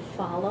I can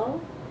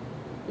follow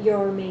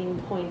your main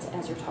points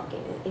as you're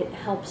talking. It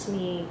helps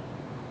me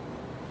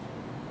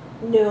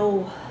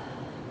know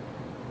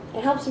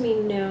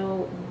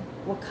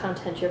what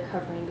content you're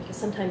covering, because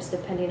sometimes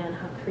depending on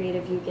how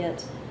creative you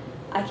get,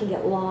 I can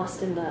get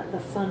lost in the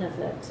fun of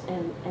it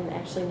and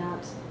actually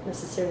not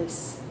necessarily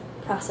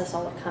process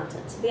all the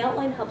content. So the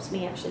outline helps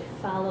me actually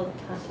follow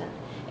the content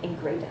and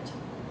grade it.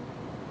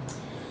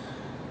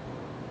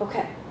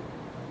 Okay.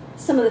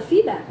 Some of the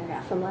feedback I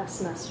got from last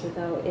semester,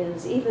 though,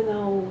 is even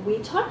though we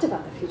talked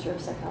about the Future of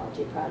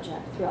Psychology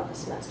project throughout the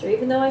semester,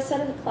 even though I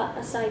set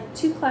aside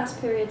 2 class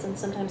periods and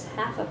sometimes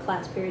half a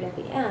class period at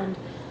the end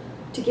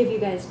to give you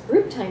guys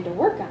group time to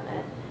work on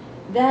it,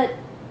 that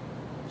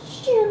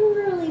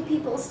generally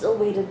people still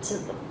waited to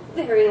the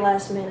very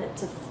last minute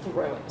to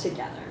throw it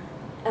together,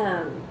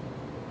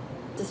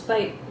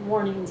 despite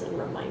warnings and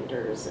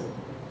reminders and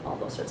all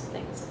those sorts of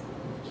things.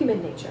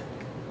 Human nature.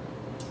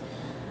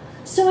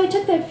 So I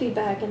took that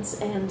feedback,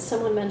 and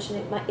someone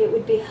mentioned it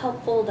would be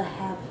helpful to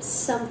have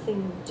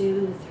something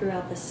due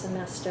throughout the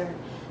semester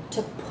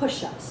to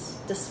push us,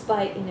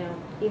 despite,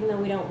 even though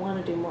we don't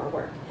want to do more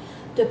work,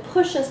 to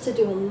push us to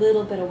do a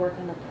little bit of work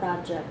on the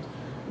project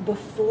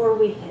before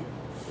we hit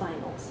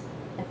finals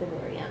at the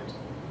very end.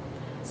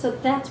 So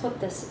that's what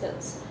this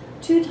is.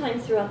 2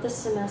 times throughout the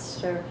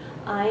semester,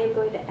 I am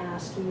going to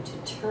ask you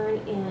to turn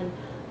in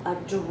a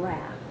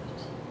draft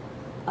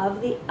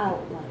of the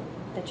outline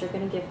that you're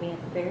going to give me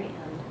at the very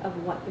end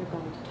of what you're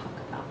going to talk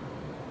about.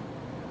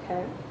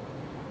 Okay?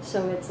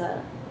 So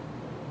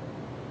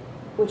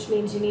which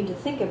means you need to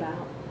think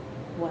about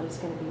what is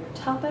going to be your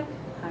topic,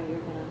 how you're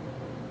going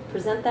to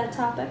present that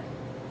topic,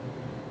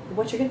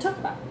 what you're going to talk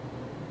about.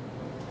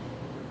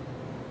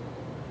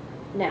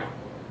 Now,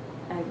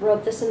 I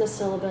wrote this in the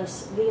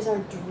syllabus. These are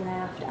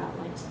draft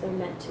outlines. They're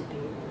meant to be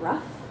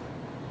rough.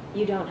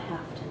 You don't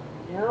have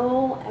to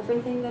know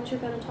everything that you're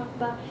going to talk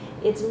about.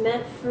 It's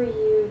meant for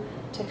you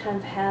to kind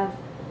of have,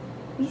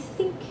 we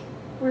think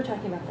we're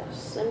talking about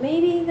this, and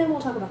maybe then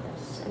we'll talk about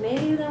this, and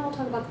maybe then we'll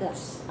talk about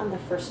this on the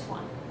first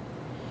one.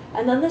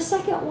 And then the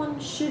second one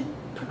should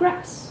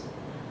progress.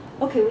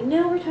 Okay, we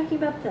know we're talking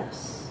about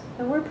this,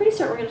 and we're pretty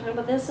certain we're going to talk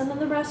about this, and then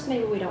the rest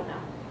maybe we don't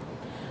know.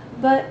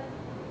 But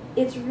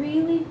it's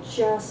really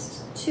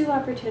just 2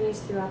 opportunities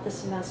throughout the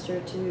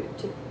semester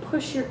to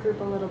push your group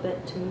a little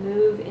bit to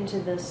move into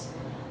this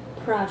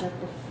project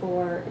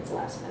before it's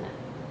last minute.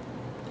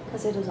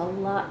 Because it is a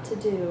lot to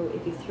do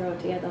if you throw it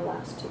together the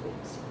last 2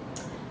 weeks,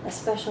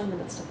 especially in the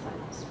midst of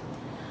finals.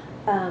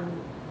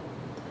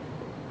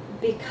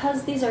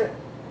 Because these are,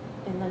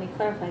 and let me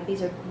clarify,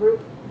 these are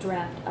group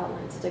draft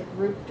outlines. It's a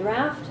group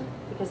draft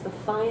because the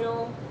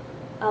final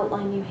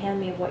outline you hand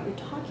me of what you're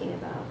talking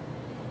about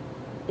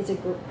is a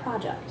group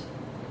project.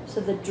 So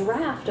the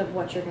draft of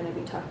what you're going to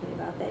be talking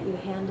about that you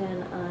hand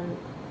in on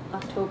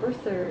October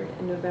 3rd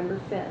and November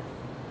 5th,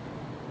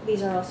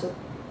 these are also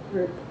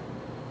the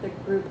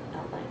group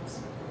outlines.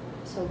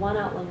 So 1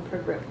 outline per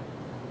group.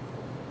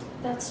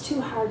 That's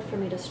too hard for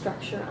me to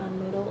structure on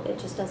Moodle. It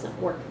just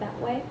doesn't work that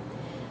way,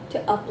 to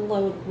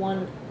upload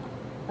 1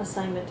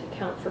 assignment to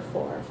count for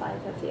 4 or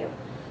 5 of you.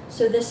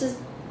 So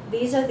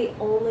these are the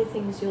only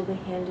things you'll be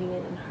handing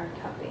in hard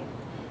copy,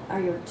 are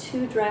your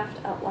 2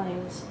 draft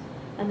outlines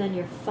and then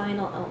your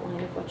final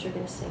outline of what you're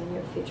going to say in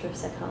your Future of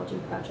Psychology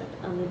project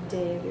on the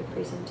day of your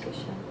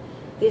presentation.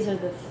 These are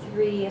the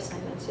 3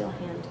 assignments you'll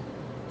hand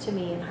to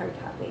me in hard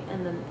copy,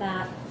 and then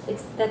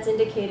that's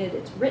indicated,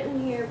 it's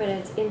written here, but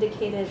it's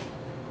indicated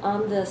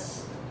on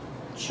this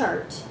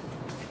chart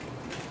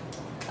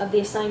of the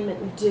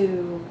assignment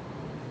due.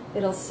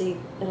 It'll say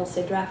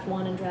draft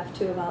 1 and draft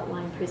 2 of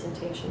outline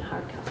presentation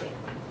hard copy.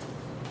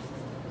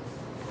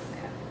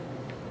 Okay.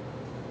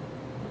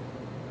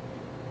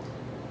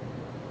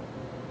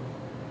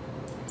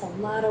 It's a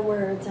lot of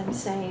words I'm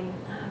saying.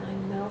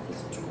 My mouth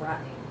is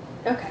dry.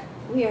 Okay,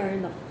 we are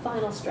in the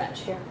final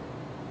stretch here.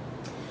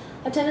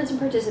 Attendance and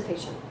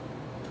participation.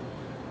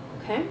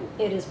 Okay,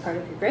 it is part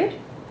of your grade.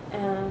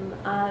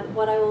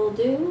 What I will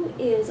do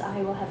is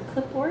I will have a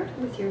clipboard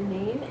with your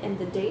name and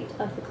the date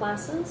of the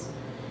classes.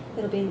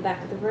 It'll be in the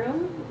back of the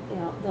room.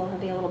 There'll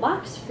be a little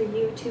box for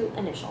you to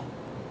initial.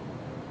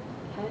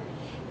 Okay,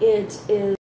 it is